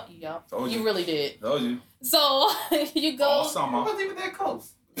 Phil, fuck you, y'all. Told You you. really did. told you. So you go All It summer. wasn't even that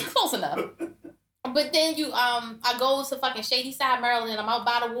close. close enough, but then you I go to fucking Shady Side, Maryland, and I'm out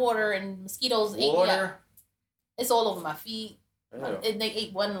by the water, and mosquitoes ate me up. Water. It's all over my feet, Ew. and they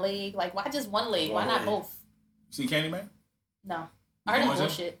ate one leg. Like, why just one leg? Why One not leg. both? See Candyman? No, I heard You it's watch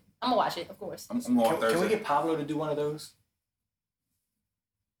it? bullshit. I'm gonna watch it, of course. I'm going Can Thursday. we get Pablo to do one of those?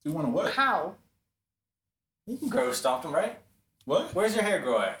 You want to what? How? You can grow something, right? What? Where's your hair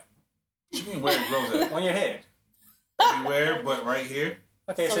grow at? What you mean where it grows at? On your head. Everywhere but right here.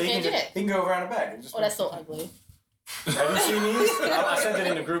 Okay, So so, you you can't can do just, that. he can go around the back. Just Oh, that's so ugly. Have you seen these? I sent it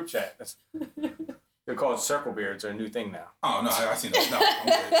in the group chat. They're called circle beards. They're a new thing now. Oh, no, I seen those. No,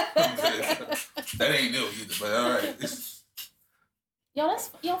 I'm good. That ain't new either, but all right.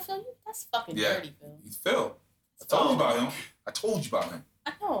 Yo, Phil, that's fucking Yeah. dirty, Phil. He's Phil. I told you about him. I told you about him.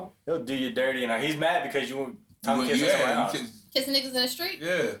 I know. He'll do you dirty, and he's mad because you tongue kissing someone Yeah, else. you can- Kissing niggas in the street,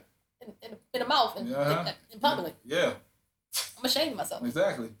 yeah, in the mouth, in public. yeah, I'm ashamed of myself.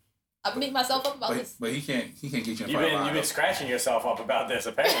 exactly. I beat myself up about this. But he can't get you in You've front of the line. been though. scratching yourself up about this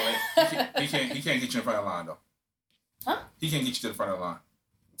apparently. He can't get you in front of the line though. Huh? He can't get you to the front of the line.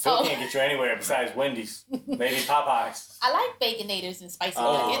 Phil Oh. can't get you anywhere besides Wendy's, maybe Popeyes, I like baconators and spicy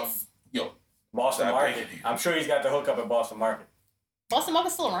Oh. nuggets. Yo, Boston Stop Market. Baconator. I'm sure he's got the hookup at Boston Market. Boston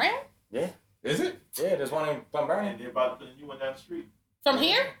Market's still around? Yeah, is it? yeah. There's one in And Glenburnie. they're about to put a new one down the street. From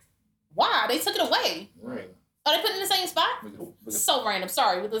here? Why? They took it away. Right. Are they putting it in the same spot? Look So random.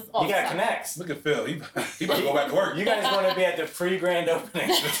 Sorry. With this You got connects. at Phil. He about to go back to work. You guys want to be at the pre-grand opening?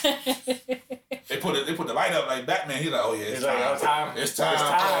 They put the light up like Batman. He's like, oh yeah, it's He's like, time. oh, time. It's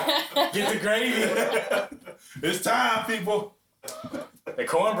time. Get the gravy. It's time, people. The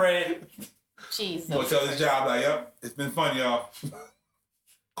cornbread. Jesus. Go tell his job like, yep, it's been fun, y'all.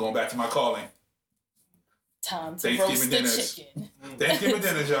 Going back to my calling. Time to Thanksgiving roast the dinners. chicken. Thanksgiving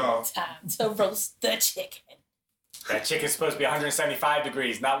dinner, y'all. Time to roast the chicken. That chicken's supposed to be 175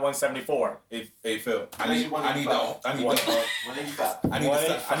 degrees, not 174. Hey Phil, I need the 185.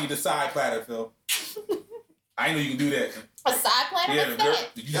 I need the side platter, Phil. I didn't know you can do that. A side platter? Yeah, What's that?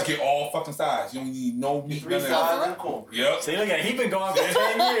 you just get all fucking sides. You don't need no meat. 3 None of that. sides and cornbread. Yep. See, look at it. He's been going for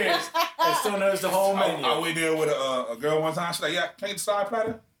 10 years and still knows the whole menu. I went there with a girl one time. She's like, "Yeah, can I get the side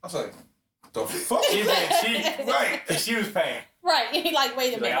platter?" I was like, "The fuck?" She's being cheap. Right. And she was paying. Right. Like, wait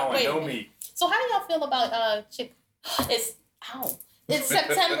a She's like, minute. I want Wait a no minute. meat. So how do y'all feel about chick? It's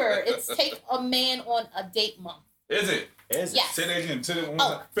September. It's take a man on a date month. Is it? Is it? Yes. Say that again. Say that one Oh,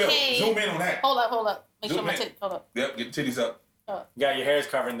 more time. Phil, hey. zoom in on that. Hold up. Make Zoom sure my in. titty. Hold up. Yep, get the titties up. You got your hairs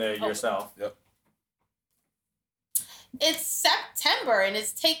covering yourself. Yep. It's September and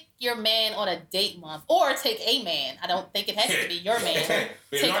it's take your man on a date month or take a man. I don't think it has to be your man.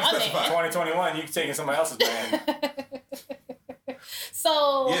 You Take don't a specify. 2021, you taking somebody else's man.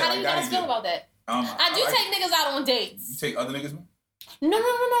 So Yeah, how do you like guys that feel you about that? I do like take niggas out on You dates. take other niggas, man? No.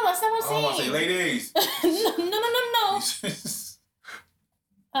 That's not what Oh, I'm I say saying. ladies.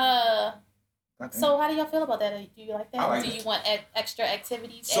 No. Goddamn. So how do y'all feel about that? Do you like that? I like do it. you want extra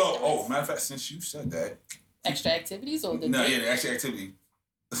activities? So, afterwards? matter of fact, since you said that, Extra activities or the no, date? yeah, the extra activity.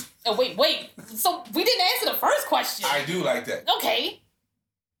 Oh, wait. So we didn't answer the first question. I do like that. Okay.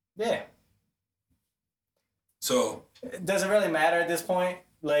 Yeah. So, Does it really matter at this point?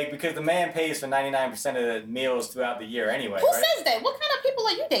 Like, because the man pays for 99% of the meals throughout the year anyway, Who right? says that? What kind of people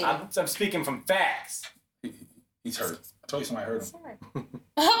are you dating? I'm speaking from facts. he's hurt. I told you somebody hurt him. Sorry.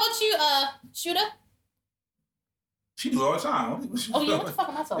 How about you, Shooter? She do it all the time. Oh yeah, what the fuck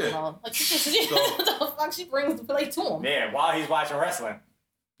am I talking Yeah. about? Like, what the fuck? She brings the plate to him. Yeah, while he's watching wrestling.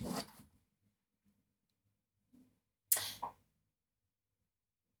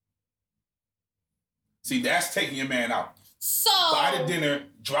 See, that's taking your man out. So Buy the dinner,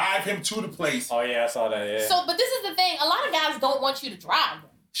 drive him to the place. Oh, yeah, I saw that, yeah. So, but this is the thing. A lot of guys don't want you to drive them.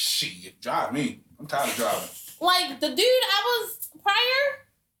 Shit, drive me. I'm tired of driving. Like the dude I was prior,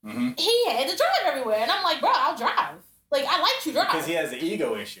 Mm-hmm. he had to drive everywhere, and I'm like, bro, I'll drive. Like I like to drive. Because he has an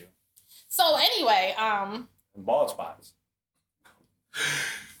ego issue. So anyway, And bald spots.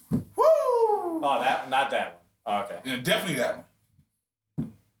 Woo! Oh, not that one. Oh, okay. Yeah, definitely that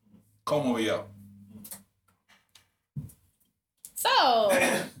one. Come over here. so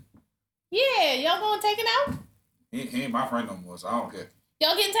yeah, y'all going taken out? He ain't my friend no more, so I don't care.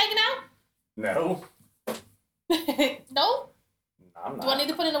 Y'all getting taken out? No. No? I'm Do I not. need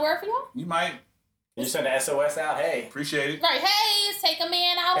to put in a word for y'all? You might You send the SOS out, hey. appreciate it. Right, hey, let's take a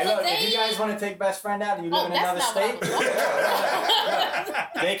man out Hey, on a look, date. if you guys want to take best friend out and you Oh, live in another that's not state, what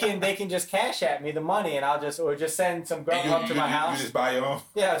I was they can just cash at me the money and I'll just send some girl And up to my you house. just buy your own.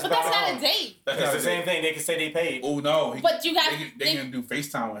 Yeah, it's But about that's my not own. a date. It's the same thing. They can say they paid. Oh no. But you guys, They can do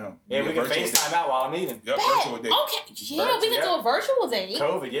FaceTime with him. Yeah, we can Virtual FaceTime date. out while I'm eating. Yep, Bet. virtual date. Okay, yeah, we can do a virtual date.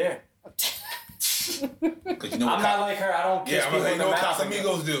 COVID, yeah. 'Cause you know what I'm not like her. I don't kiss yeah, I'm people like, in you the know what mouth.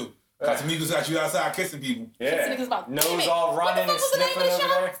 Casamigos do. Casamigos got you outside kissing people. Yeah. Niggas about, damn Nose it. all What the running and fuck was the name sniffing of the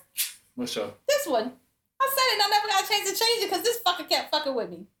over show? there. What's up? This one. I said it and I never got a chance to change it because this fucker kept fucking with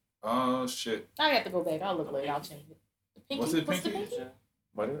me. Oh shit. I have to go back. I'll look later. I'll change it. The pinky. What's it, What's the pinky? pinky?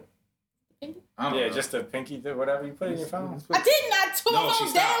 What is it? The pinky? I don't Yeah, know. just a pinky, whatever you put in your phone. I did not took No, my she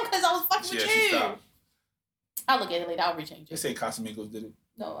phone down stopped. because I was fucking Yeah, with she you. stopped. I'll look at it later. I'll rechange They it. say Casamigos did it.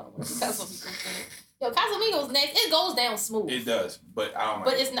 No, I don't want to. Casamigos. Yo, Casamigos next. It goes down smooth. It does, but I don't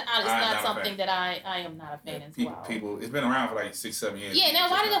But like it's not. It's I'm not not a something fan. that I am not a fan as well. People, it's been around for like 6-7 years. Yeah. Now,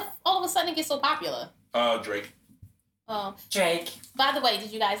 why did it all of a sudden get so popular? Drake. Jake. By the way,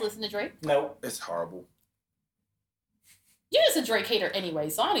 did you guys listen to Drake? Nope. It's horrible. You're just a Drake hater anyway,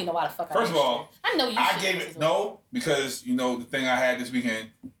 so I don't even know why the fuck. First of all, I know you. I should gave listen it to no because you know the thing I had this weekend.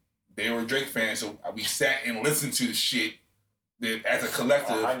 They were Drake fans, so we sat and listened to the shit. That as a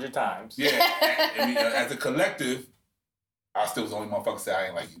collective, 100 times. yeah, I mean, as a collective, I still was the only motherfucker say I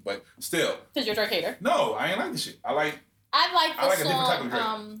ain't like it, but still, Because you're a Drake hater. no, I ain't like this shit. I like I like the I like a different type song of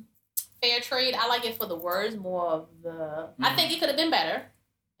Drake. Fair Trade. I like it for the words more of the. I think it could have been better.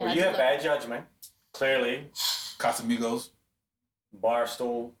 And Well, I you do have love- bad judgment. Clearly. Casamigos.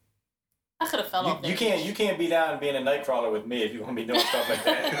 Barstool. I could have fell off. You there. can't be down and being a nightcrawler with me if you're gonna be doing stuff like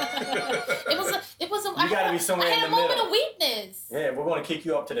that. It was a. You gotta be somewhere I had in a the moment middle. of weakness. Yeah, we're gonna kick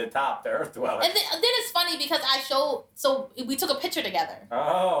you up to the top, the earth dweller. And then it's funny because I showed. So we took a picture together.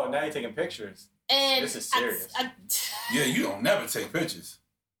 Oh, now you're taking pictures. And This is serious. Yeah, you don't never take pictures.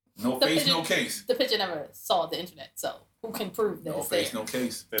 No The face, picture- no case. The picture never saw the internet, so who can prove that No it's face, there? no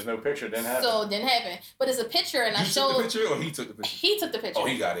case. There's no picture, didn't happen. So it didn't happen. But it's a picture, and I You took showed. the picture or he took the picture? He took the picture. Oh,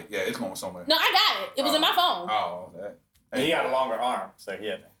 he got it. Yeah, it's going somewhere. No, I got it. It was in my phone. Oh, that. and he got a longer arm, so he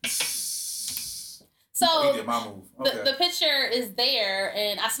had that. He So did my move. Okay. the picture is there,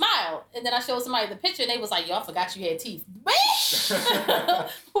 and I smiled, and then I showed somebody the picture, and they was like, "Yo, I forgot you had teeth." Bitch,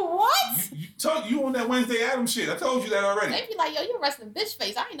 what? You on that Wednesday Addams shit. I told you that already. They be like, "Yo, you a wrestling bitch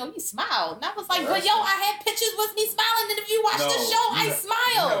face." I didn't know you smiled, and I was like, "But yo, I had pictures with me smiling, and if you watch the show, I You got a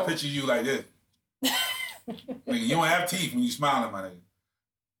smile." picture of you like this. Nigga, you don't have teeth when you smiling, my nigga.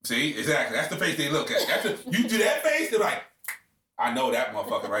 See? Exactly. That's the face they look at. You do that face, they're like, I know that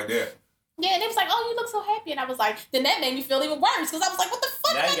motherfucker right there. Yeah, and it was like, "Oh, you look so happy," and I was like, then that made me feel even worse because I was like, "What the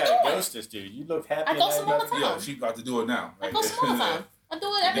fuck Now am you I gotta doing?" ghost this dude. You look happy. I ghost him all the time. Yeah, she got to do it now. I go some more time. I do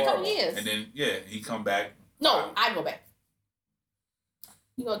it every couple years. And then, yeah, he come back. No, I go back.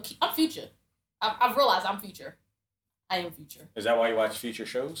 You know, I'm Future. I've realized I'm Future. I am Future. Is that why you watch future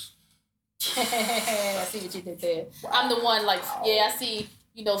shows? I see what you did there. I'm the one like, yeah, I see,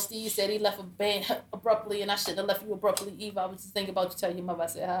 you know, Steve said he left a band abruptly and I shouldn't have left you abruptly, Eve. I was just thinking about you, tell your mother. I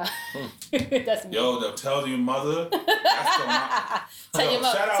said, That's me. Yo, tell your mother. That's the mom. Tell your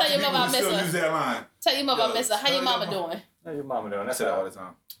mother, Shout out tell to your people mama I who miss still her. use that line. Tell your mama I miss her. How tell your your mama mama. doing? How's your mama doing? I That's say that all the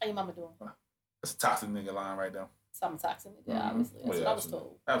time. How your mama doing? That's a toxic nigga line right there. So I'm toxic, yeah, Mhm. obviously. That's Well, yeah, what I was absolutely.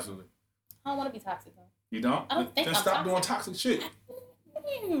 told. Absolutely. I don't want to be toxic though. You don't? I don't think Then I'm stop toxic. doing toxic shit.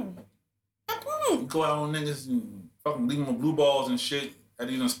 Mm. You go out on niggas and fucking leave them with blue balls and shit. And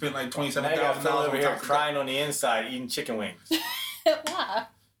you done spent like Now you got $27,000 Phil over on here toxic. crying on the inside, eating chicken wings. Why?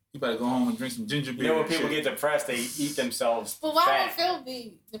 You better go home and drink some ginger beer. You know when and people shit. get depressed, they eat themselves But why fat. would Phil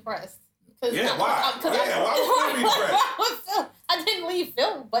be depressed? Cause Yeah, why? Yeah, why would Phil be depressed? Why would Phil? I didn't leave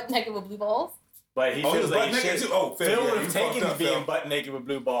Phil butt naked with blue balls. But he Oh, he feels was like butt he naked should. too? Oh, Phil, Phil yeah, would you have fucked taken up, being Phil. butt naked with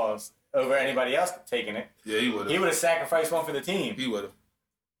blue balls over anybody else taking it. Yeah, he would He have. would have sacrificed one for the team. He would have.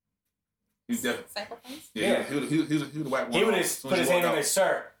 He definitely. Sacrifice? Yeah, he would have whacked one. He would off have as soon put as his he hand on walked it,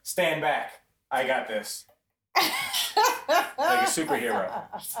 sir, stand back. I got this. Like a superhero.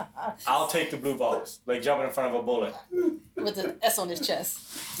 I'll take the blue balls. Like jumping in front of a bullet With the S on his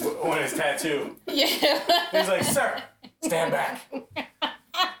chest. on his tattoo. Yeah. He's like, sir, stand back.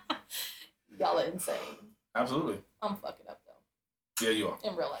 Y'all are insane. out. Absolutely. I'm fucking up though. Yeah, you are.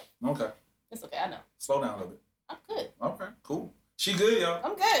 In real life. Okay. It's okay, I know. Slow down a little bit. I'm good. Okay, cool. She good, yo.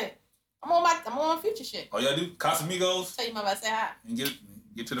 I'm good. I'm on my future shit. All y'all do, Casamigos, Tell your mama I say hi. and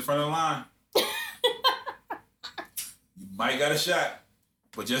get to the front of the line. You might got a shot,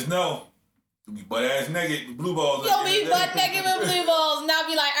 but just know, you'll be butt ass naked with blue balls. You'll be butt naked with blue balls, and I'll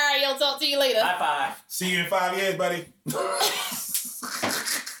be like, all right, yo, talk to you later. High five. See you in 5 years, buddy.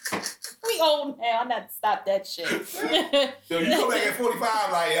 We old now. I'm not to stop that shit. Yo, you come back at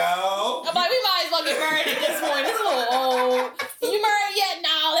 45, like, yo. I'm like, we might as well get married at this point. It's a little old. You married yet?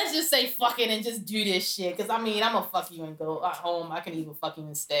 Nah, let's just say fuck it and just do this shit. Because, I mean, I'm going to fuck you and go home. I can even fuck you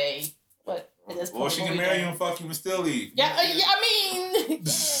and stay. But at this point, Or she what can we marry you doing? and fuck you and still leave. Yeah, I mean, yeah, you can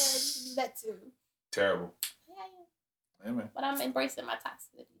do that too. Terrible. Yeah. Yeah, man. But I'm embracing my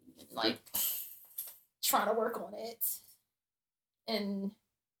toxicity and, like, trying to work on it. And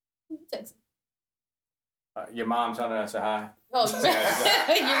text. Your mom's on us, say hi. Oh, you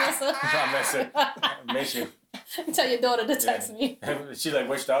miss her? I miss her. I miss you. Tell your daughter to text me. She's like,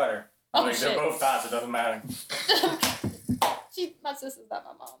 which daughter? I'm Oh, like, they're shit. both tots, it doesn't matter. My sister's not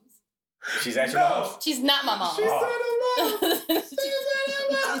my mom's. She's at your mom's. She's not my mom. She said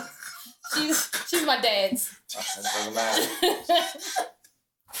it loud. she's my dad's. It doesn't matter.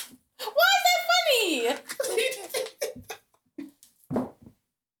 Why is that funny?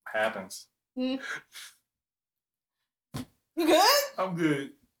 Happens. You good? I'm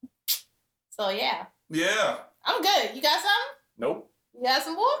good. So yeah, Yeah, I'm good. You got something? Nope. You got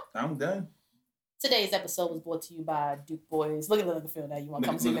some more? I'm done. Today's episode was brought to you by Duke Boys. Look at Phil now. You want to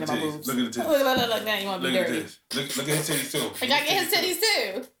come see me in my boobs? Look at the titties. Look, now you want to be Look at dirty. this. Look at his titties too. I gotta get his titties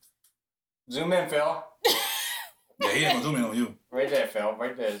too. Zoom in, Phil. Yeah, he ain't gonna zoom in on you. Right there, Phil.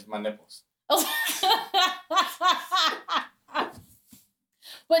 Right there is my nipples.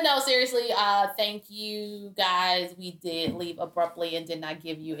 But no, seriously, thank you guys. We did leave abruptly and did not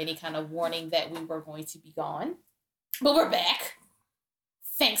give you any kind of warning that we were going to be gone. But we're back.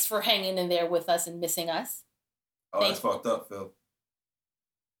 Thanks for hanging in there with us and missing us. Oh, that's fucked up, Phil.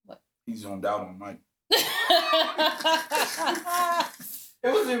 What? He's zoomed out on Mike.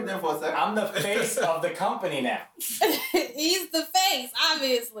 It was zoomed in for a second. I'm the face of the company now. He's the face,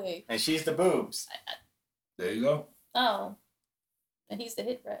 obviously. And she's the boobs. There you go. Oh. And he's the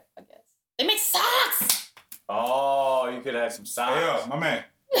hit rep, I guess. They make socks! Oh, you could have some Hey, yo, socks. my man.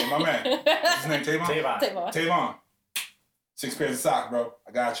 Hey, my man. What's his name? Tavon? Tavon. Tavon. Tavon. 6 pairs of socks, bro.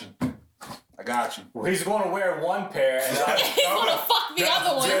 I got you. I got you. Well, he's going to wear one pair and He's gonna fuck the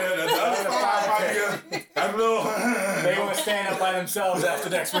other one. The other five, my nigga. That little. they're going to stand up by themselves after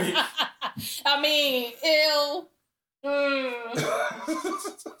next week. I I mean, ew.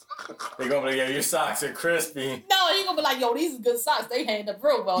 They're gonna be like, yo, your socks are crispy. No, you gonna be like, yo, these are good socks. They hand the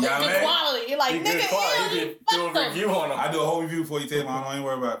real well. Yeah, They're good man. quality. You're like, You nigga, good quality. ew, You you can do fucked a them. review on them. I do a whole review before you take mine. Don't even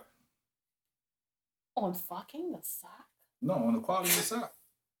worry about it. On fucking the sock? No, on the quality of the sock.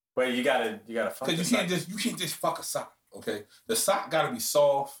 But you gotta fuck Because the you can't just fuck a sock. Okay, the sock gotta be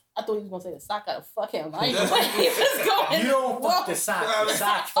soft. I thought you was gonna say the sock gotta fuck him. I ain't gonna like he was going. You don't fuck the Whoa. sock. The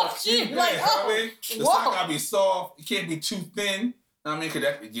sock fucks you. you. Like, Yeah, oh, I mean, the whoa. sock gotta be soft. It can't be too thin. I mean, cause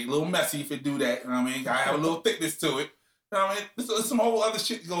that could get a little messy if it do that. You know what I mean, I have a little thickness to it. You know what I mean, there's some whole other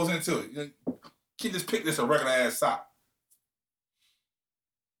shit that goes into it. You can't just pick this a regular ass sock.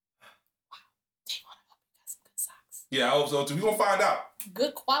 They want to help you got some good socks. Yeah, I hope so too. We gonna find out.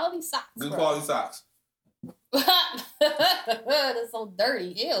 Good quality socks. Good bro. quality socks. That's so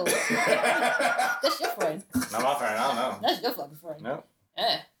dirty. Ew. That's your friend. Not my friend. I don't know. That's your fucking friend. No.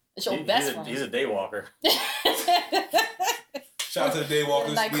 Yeah. That's your best friend. He's a day walker. Shout out to the day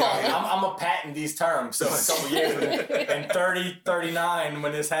walkers. Night We out caller. here. I'm a patent these terms. So in a couple years, in 30, 39,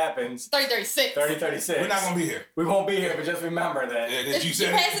 when this happens, 3036. 30, 36. We're not gonna be here. We won't be here, but just remember that. Yeah, You that you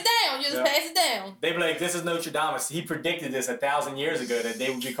said. pass it down. You just Yeah. pass it down. They be like, this is Notre Dame. He predicted this 1,000 years ago that they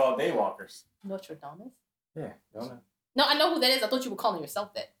would be called day walkers. Notre Dame. Yeah, don't know. No, I know who that is. I thought you were calling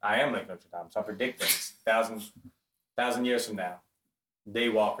yourself that. I am like Notre Dame, so I predict things. 1,000 years from now. Day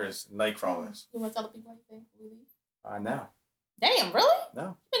walkers, night crawlers. You want to tell the people anything? We leave? I know. Damn, really? No.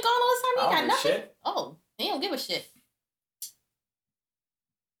 You been gone all this time? You I ain't got don't give a nothing? shit. Oh, he don't give a shit.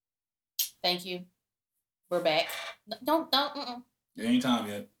 Thank you. We're back. Don't. It ain't time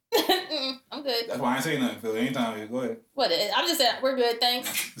yet. I'm good. That's why I ain't saying nothing, Phil. It ain't time yet. Go ahead. What? I'm just saying, we're good.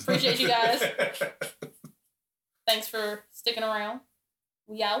 Thanks. Appreciate you guys. Thanks for sticking around.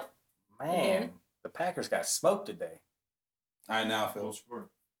 We out. Man, the Packers got smoked today. All right, now, Full Phil. score.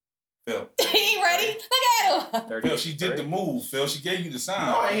 Phil. He ready? Look at him. Phil, she did the move, Phil. She gave you the sign.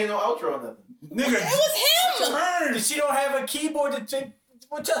 No, I ain't hear no outro or nothing. Nigga, It was him. turn. She don't have a keyboard to take.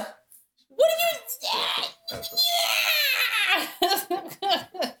 What the? What are you?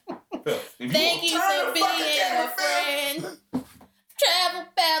 Phil, if Thank you turn for the fucking being camera, a Phil. friend. Travel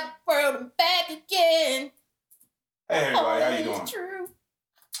about the world and back again. Hey, everybody, how you Always doing? True.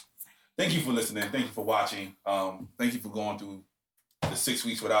 Thank you for listening. Thank you for watching. Thank you for going through the 6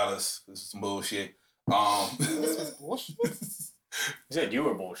 weeks without us. This is some bullshit. This was bullshit. He said you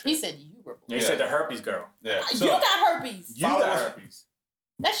were bullshit. He said you were bullshit. You said the herpes girl. yeah. You So, got herpes. You Follow got us. herpes.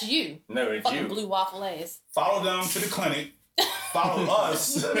 That's you. No, it's Fucking you. blue waffle ass. follow them to the clinic. Follow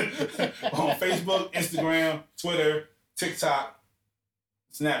us on Facebook, Instagram, Twitter, TikTok,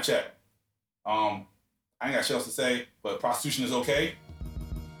 Snapchat. I ain't got shit else to say, but prostitution is okay.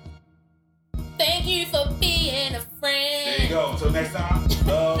 Thank you for being a friend. There you go. Until next time,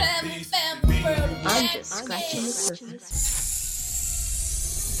 love, Travel peace, about and the peace. world and I'm back just scratching the again. surface.